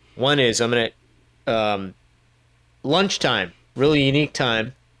to. One is I'm going to, lunchtime, really unique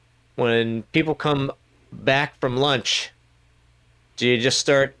time. When people come back from lunch, do you just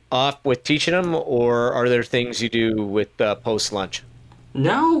start off with teaching them, or are there things you do with post-lunch?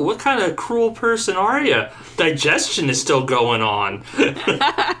 No, what kind of cruel person are you? Digestion is still going on.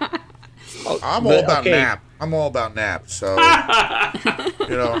 I'm all about nap. I'm all about naps. So,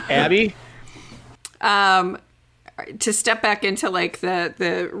 Abby? To step back into like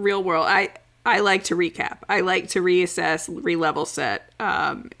the real world, I like to recap. I like to reassess, re-level set,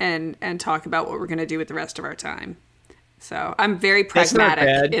 and talk about what we're going to do with the rest of our time. So I'm very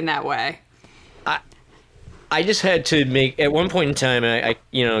pragmatic in that way. I just had to make, at one point in time, I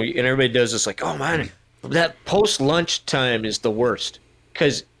and everybody does this like, oh man, that post-lunch time is the worst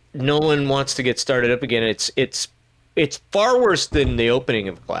because no one wants to get started up again. It's far worse than the opening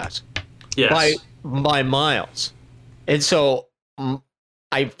of class. Yes. By miles. And so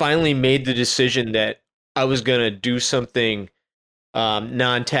I finally made the decision that I was going to do something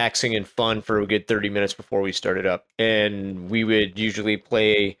non-taxing and fun for a good 30 minutes before we started up. And we would usually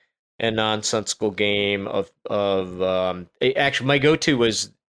play a nonsensical game of actually my go-to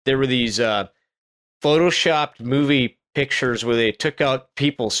was, there were these photoshopped movie pictures where they took out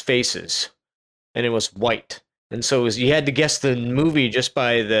people's faces and it was white. And so you had to guess the movie just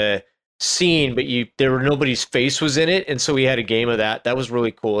by the scene, but nobody's face was in it, and so we had a game of that. That was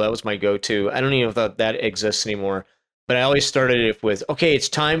really cool. That was my go-to. I don't even know if that exists anymore, but I always started it with, okay, it's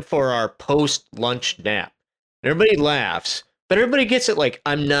time for our post-lunch nap. And everybody laughs, but everybody gets it like,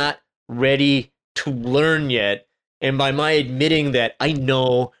 I'm not ready to learn yet, and by my admitting that I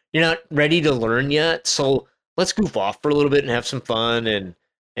know you're not ready to learn yet, so let's goof off for a little bit and have some fun and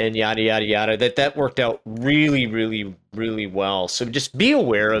yada yada yada. That worked out really, really, really well. So just be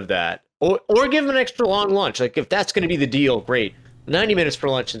aware of that. Or give them an extra long lunch. Like, if that's going to be the deal, great. 90 minutes for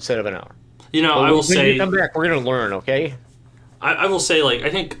lunch instead of an hour. I will say, when you come back, we're going to learn, okay? I will say, like,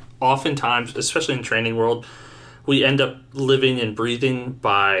 I think oftentimes, especially in training world, we end up living and breathing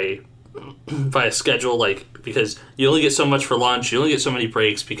by a schedule, like, because you only get so much for lunch, you only get so many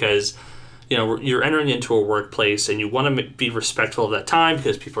breaks, because you're entering into a workplace and you want to be respectful of that time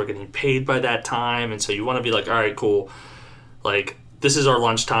because people are getting paid by that time, and so you want to be like, all right, cool, like, this is our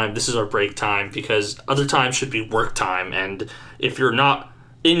lunch time, this is our break time, because other times should be work time. And if you're not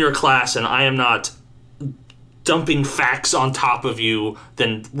in your class and I am not dumping facts on top of you,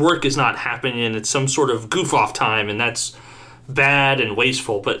 then work is not happening and it's some sort of goof off time, and that's bad and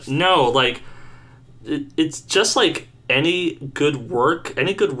wasteful. But no, like, it's just like any good work,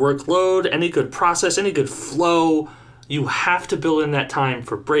 any good workload, any good process, any good flow, you have to build in that time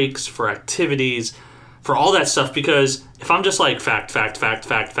for breaks, for activities, for all that stuff. Because if I'm just like fact,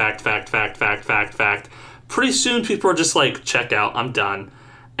 pretty soon people are just like, check out, I'm done.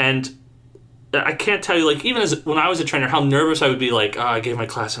 And I can't tell you, like, even when I was a trainer, how nervous I would be, like, oh, I gave my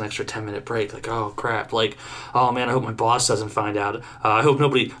class an extra 10-minute break. Like, oh, crap. Like, oh, man, I hope my boss doesn't find out. I hope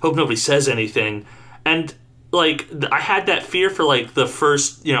nobody says anything. And, like, I had that fear for, like, the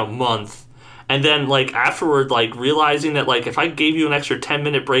first, month. And then, like, afterward, like, realizing that, like, if I gave you an extra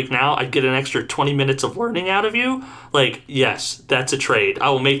 10-minute break now, I'd get an extra 20 minutes of learning out of you. Like, yes, that's a trade.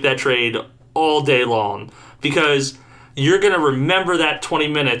 I will make that trade all day long. Because you're going to remember that 20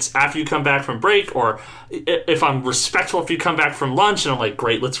 minutes after you come back from break, or if I'm respectful, if you come back from lunch, and I'm like,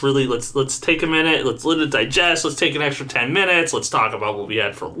 great, let's take a minute, let's let it digest, let's take an extra 10 minutes, let's talk about what we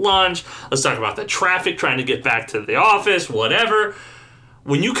had for lunch, let's talk about the traffic, trying to get back to the office, whatever.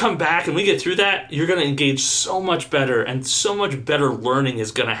 When you come back and we get through that, you're going to engage so much better, and so much better learning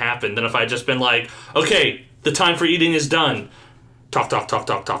is going to happen than if I had just been like, okay, the time for eating is done. Talk, talk, talk,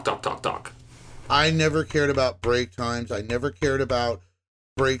 talk, talk, talk, talk, talk. I never cared about break times. I never cared about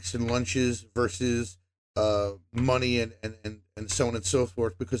breaks and lunches versus money and so on and so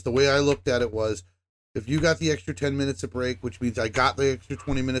forth, because the way I looked at it was, if you got the extra 10 minutes of break, which means I got the extra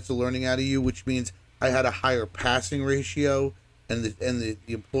 20 minutes of learning out of you, which means I had a higher passing ratio, and the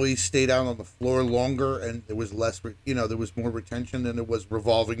employees stayed out on the floor longer, and there was less, there was more retention than there was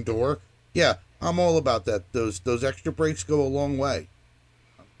revolving door. Yeah, I'm all about that. Those extra breaks go a long way.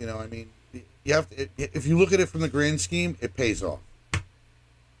 I mean, you have to, if you look at it from the grand scheme, it pays off.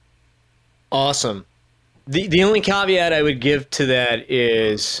 Awesome. The only caveat I would give to that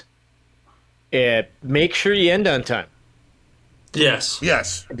is make sure you end on time. Yes.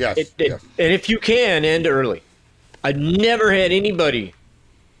 Yes. And if you can, end early. I've never had anybody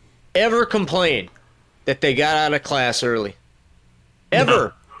ever complain that they got out of class early. Ever.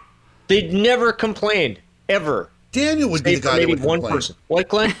 No. They'd never complained. Ever. Daniel would be the guy that would complain. One person. What,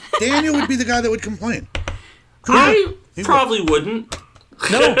 Glenn? Daniel would be the guy that would complain. I probably wouldn't.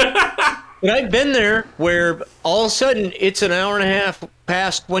 No. But I've been there where all of a sudden it's an hour and a half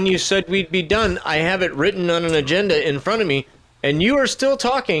past when you said we'd be done. I have it written on an agenda in front of me, and you are still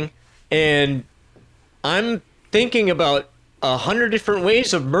talking, and I'm thinking about 100 different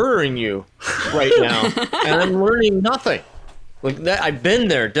ways of murdering you right now, and I'm learning nothing. Like that, I've been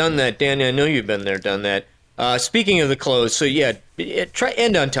there, done that, Danny. I know you've been there, done that. Speaking of the close, so yeah, try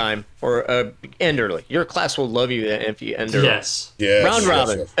end on time or end early. Your class will love you if you end early. Yes. Round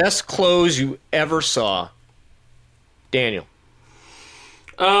robin, yes. Best close you ever saw, Daniel.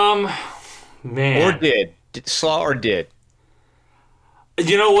 Man. Or did saw or did.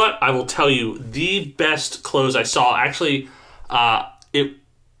 You know what? I will tell you the best close I saw. Actually, it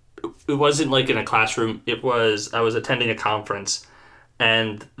wasn't like in a classroom. I was attending a conference.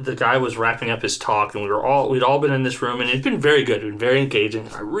 And the guy was wrapping up his talk, and we'd all been in this room, and it'd been very good, been very engaging.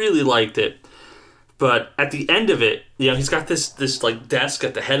 I really liked it. But at the end of it, he's got this like desk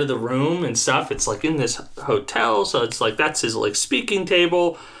at the head of the room and stuff. It's like in this hotel, so it's like that's his like speaking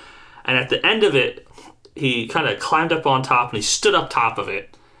table. And at the end of it, he kind of climbed up on top and he stood up top of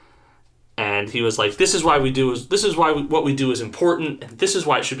it. And he was like, what we do is important, and this is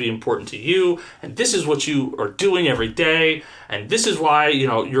why it should be important to you, and this is what you are doing every day, and this is why,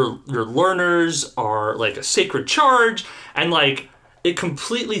 your learners are like a sacred charge. And like, it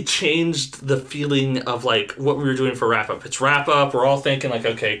completely changed the feeling of like what we were doing for wrap up. It's wrap up. We're all thinking like,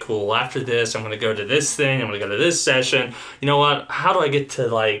 okay, cool. After this, I'm going to go to this thing. I'm going to go to this session. You know what? How do I get to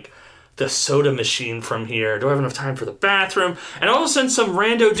like the soda machine from here? Do I have enough time for the bathroom? And all of a sudden some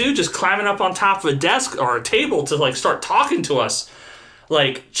rando dude just climbing up on top of a desk or a table to like start talking to us,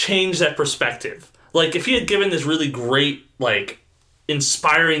 like change that perspective. Like if he had given this really great, like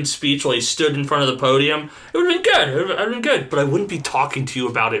inspiring speech while he stood in front of the podium, it would have been good. It would have been good, but I wouldn't be talking to you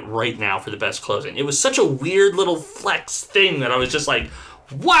about it right now for the best closing. It was such a weird little flex thing that I was just like,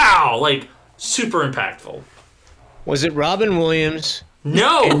 wow, like super impactful. Was it Robin Williams?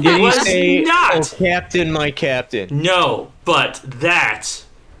 No, and did it was he say, not. Oh, Captain, my Captain. No, but that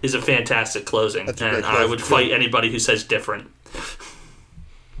is a fantastic closing, and I would fight anybody who says different.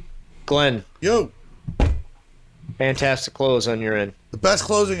 Glenn. Yo. Fantastic close on your end. The best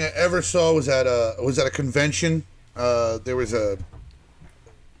closing I ever saw was at a convention. There was a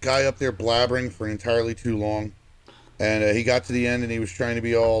guy up there blabbering for entirely too long, and he got to the end and he was trying to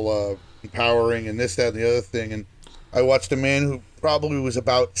be all empowering and this, that, and the other thing, and I watched a man who probably was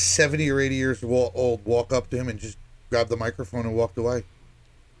about 70 or 80 years old walk up to him and just grab the microphone and walked away.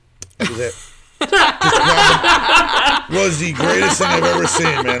 That was it. Was the greatest thing I've ever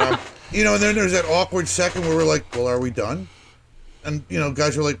seen, man. And then there's that awkward second where we're like, well, are we done? And,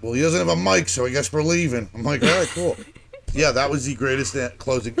 guys are like, well, he doesn't have a mic, so I guess we're leaving. I'm like, all right, cool. Yeah, that was the greatest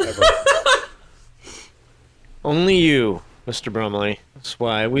closing ever. Only you, Mr. Brumley. That's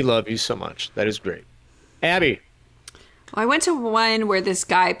why we love you so much. That is great. Abby. Well, I went to one where this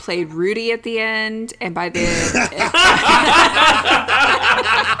guy played Rudy at the end, and by the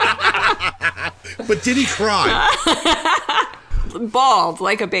But did he cry? bald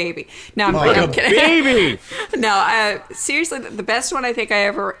like a baby. No, I'm kidding. Baby. No, seriously, the best one I think I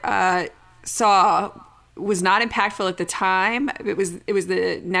ever saw was not impactful at the time. It was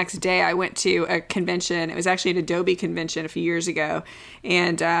the next day. I went to a convention. It was actually an Adobe convention a few years ago,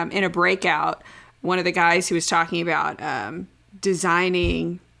 and in a breakout, one of the guys who was talking about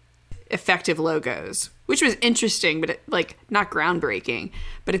designing effective logos, which was interesting, but not groundbreaking.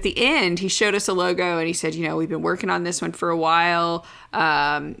 But at the end, he showed us a logo and he said, we've been working on this one for a while.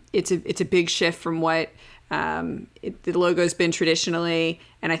 It's a big shift from what the logo's been traditionally,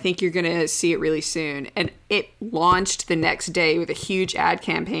 and I think you're going to see it really soon. And it launched the next day with a huge ad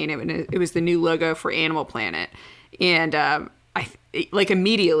campaign. It was the new logo for Animal Planet, and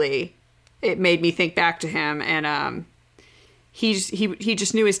immediately it made me think back to him, and he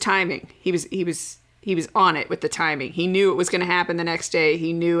just knew his timing. He was on it with the timing. He knew it was going to happen the next day.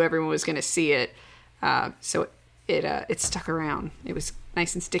 He knew everyone was going to see it, so it stuck around. It was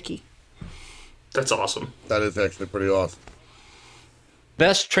nice and sticky. That's awesome. That is actually pretty awesome.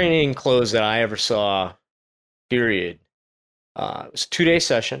 Best training clothes that I ever saw, period. It was a 2-day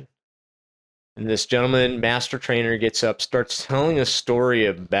session. And this gentleman, master trainer, gets up, starts telling a story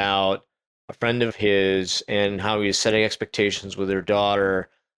about a friend of his and how he was setting expectations with her daughter,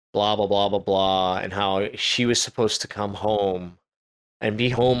 blah, blah, blah, blah, blah, and how she was supposed to come home and be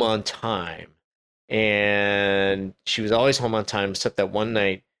home on time. And she was always home on time, except that one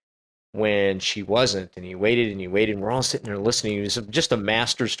night when she wasn't, and he waited and he waited, and we're all sitting there listening. He was just a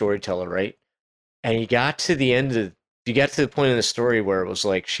master storyteller, right? And he got to the point of the story where it was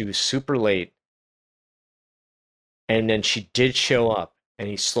like she was super late, and then she did show up, and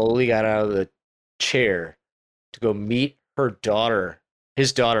he slowly got out of the chair to go meet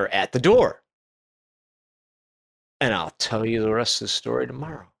his daughter at the door. And I'll tell you the rest of the story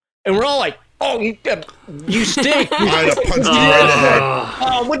tomorrow. And we're all like, "Oh, you stink!" I'd have punched you right in the head.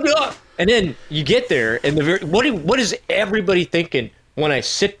 Oh, what the? And then you get there, and what is everybody thinking when I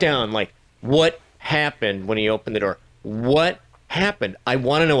sit down? Like, what happened when he opened the door? What happened? I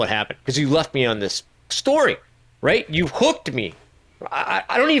want to know what happened because you left me on this story, right? You hooked me.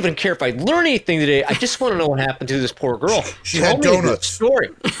 I don't even care if I learn anything today. I just want to know what happened to this poor girl. She had donuts. Story.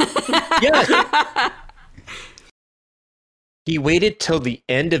 Yes. He waited till the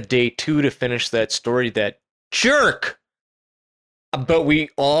end of day 2 to finish that story, that jerk. But we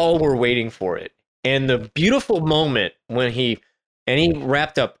all were waiting for it. And the beautiful moment when he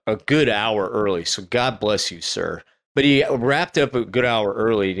wrapped up a good hour early. So God bless you, sir. But he wrapped up a good hour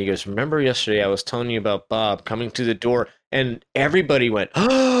early. And he goes, "Remember yesterday I was telling you about Bob coming to the door?" And everybody went,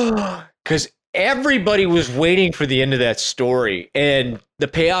 "Oh," because everybody was waiting for the end of that story. And the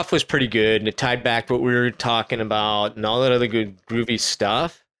payoff was pretty good, and it tied back to what we were talking about and all that other good groovy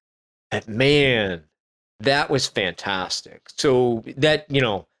stuff. And man, that was fantastic. So that,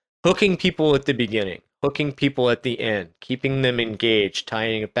 hooking people at the beginning, hooking people at the end, keeping them engaged,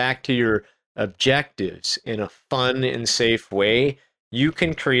 tying it back to your objectives in a fun and safe way, you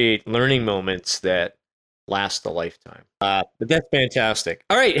can create learning moments that last a lifetime. But that's fantastic.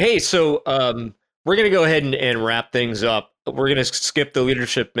 All right. Hey, so we're going to go ahead and wrap things up. We're going to skip the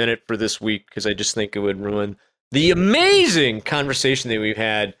leadership minute for this week because I just think it would ruin the amazing conversation that we've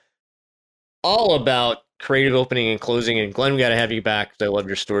had all about creative opening and closing. And Glenn, we got to have you back because I love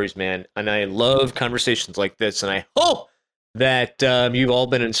your stories, man. And I love conversations like this. And I hope that you've all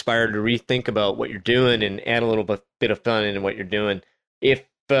been inspired to rethink about what you're doing and add a little bit of fun into what you're doing. If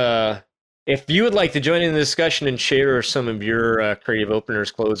you would like to join in the discussion and share some of your creative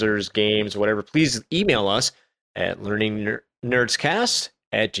openers, closers, games, whatever, please email us at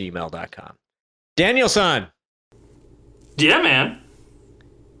learningnerdscast@gmail.com. Daniel-san. Yeah, man.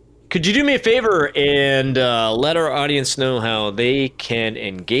 Could you do me a favor and let our audience know how they can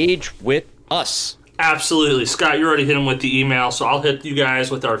engage with us? Absolutely. Scott, you already hit him with the email, so I'll hit you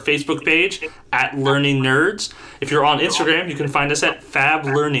guys with our Facebook page at Learning Nerds. If you're on Instagram, you can find us at Fab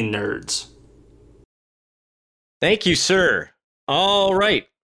Learning Nerds. Thank you, sir. All right.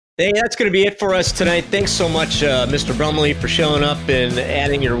 Hey, that's going to be it for us tonight. Thanks so much, Mr. Brumley, for showing up and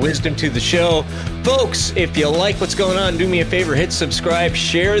adding your wisdom to the show. Folks, if you like what's going on, do me a favor, hit subscribe,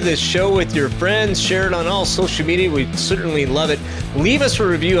 share this show with your friends, share it on all social media. We'd certainly love it. Leave us a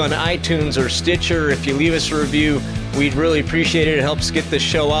review on iTunes or Stitcher. If you leave us a review, we'd really appreciate it. It helps get the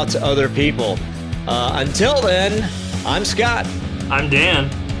show out to other people. Until then, I'm Scott. I'm Dan.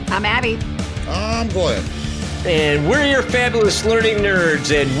 I'm Abby. I'm Glenn. And we're your fabulous learning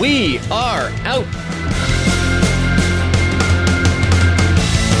nerds, and we are out.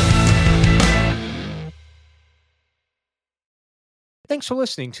 Thanks for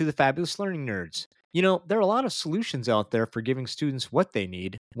listening to the Fabulous Learning Nerds. There are a lot of solutions out there for giving students what they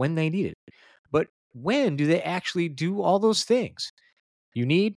need when they need it. But when do they actually do all those things? You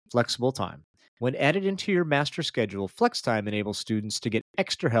need flexible time. When added into your master schedule, flex time enables students to get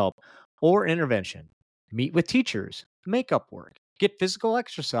extra help or intervention, meet with teachers, make up work, get physical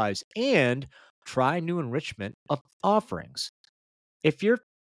exercise, and try new enrichment offerings. If you're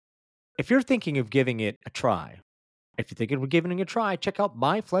if you're thinking of giving it a try, if you're thinking of giving it a try, check out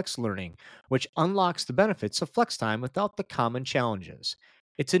My Flex Learning, which unlocks the benefits of flex time without the common challenges.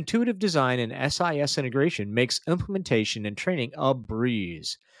 Its intuitive design and SIS integration makes implementation and training a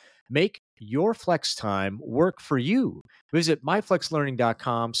breeze. Make your flex time work for you. Visit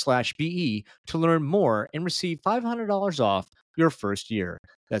myflexlearning.com/BE to learn more and receive $500 off your first year.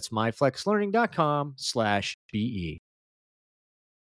 That's myflexlearning.com/BE.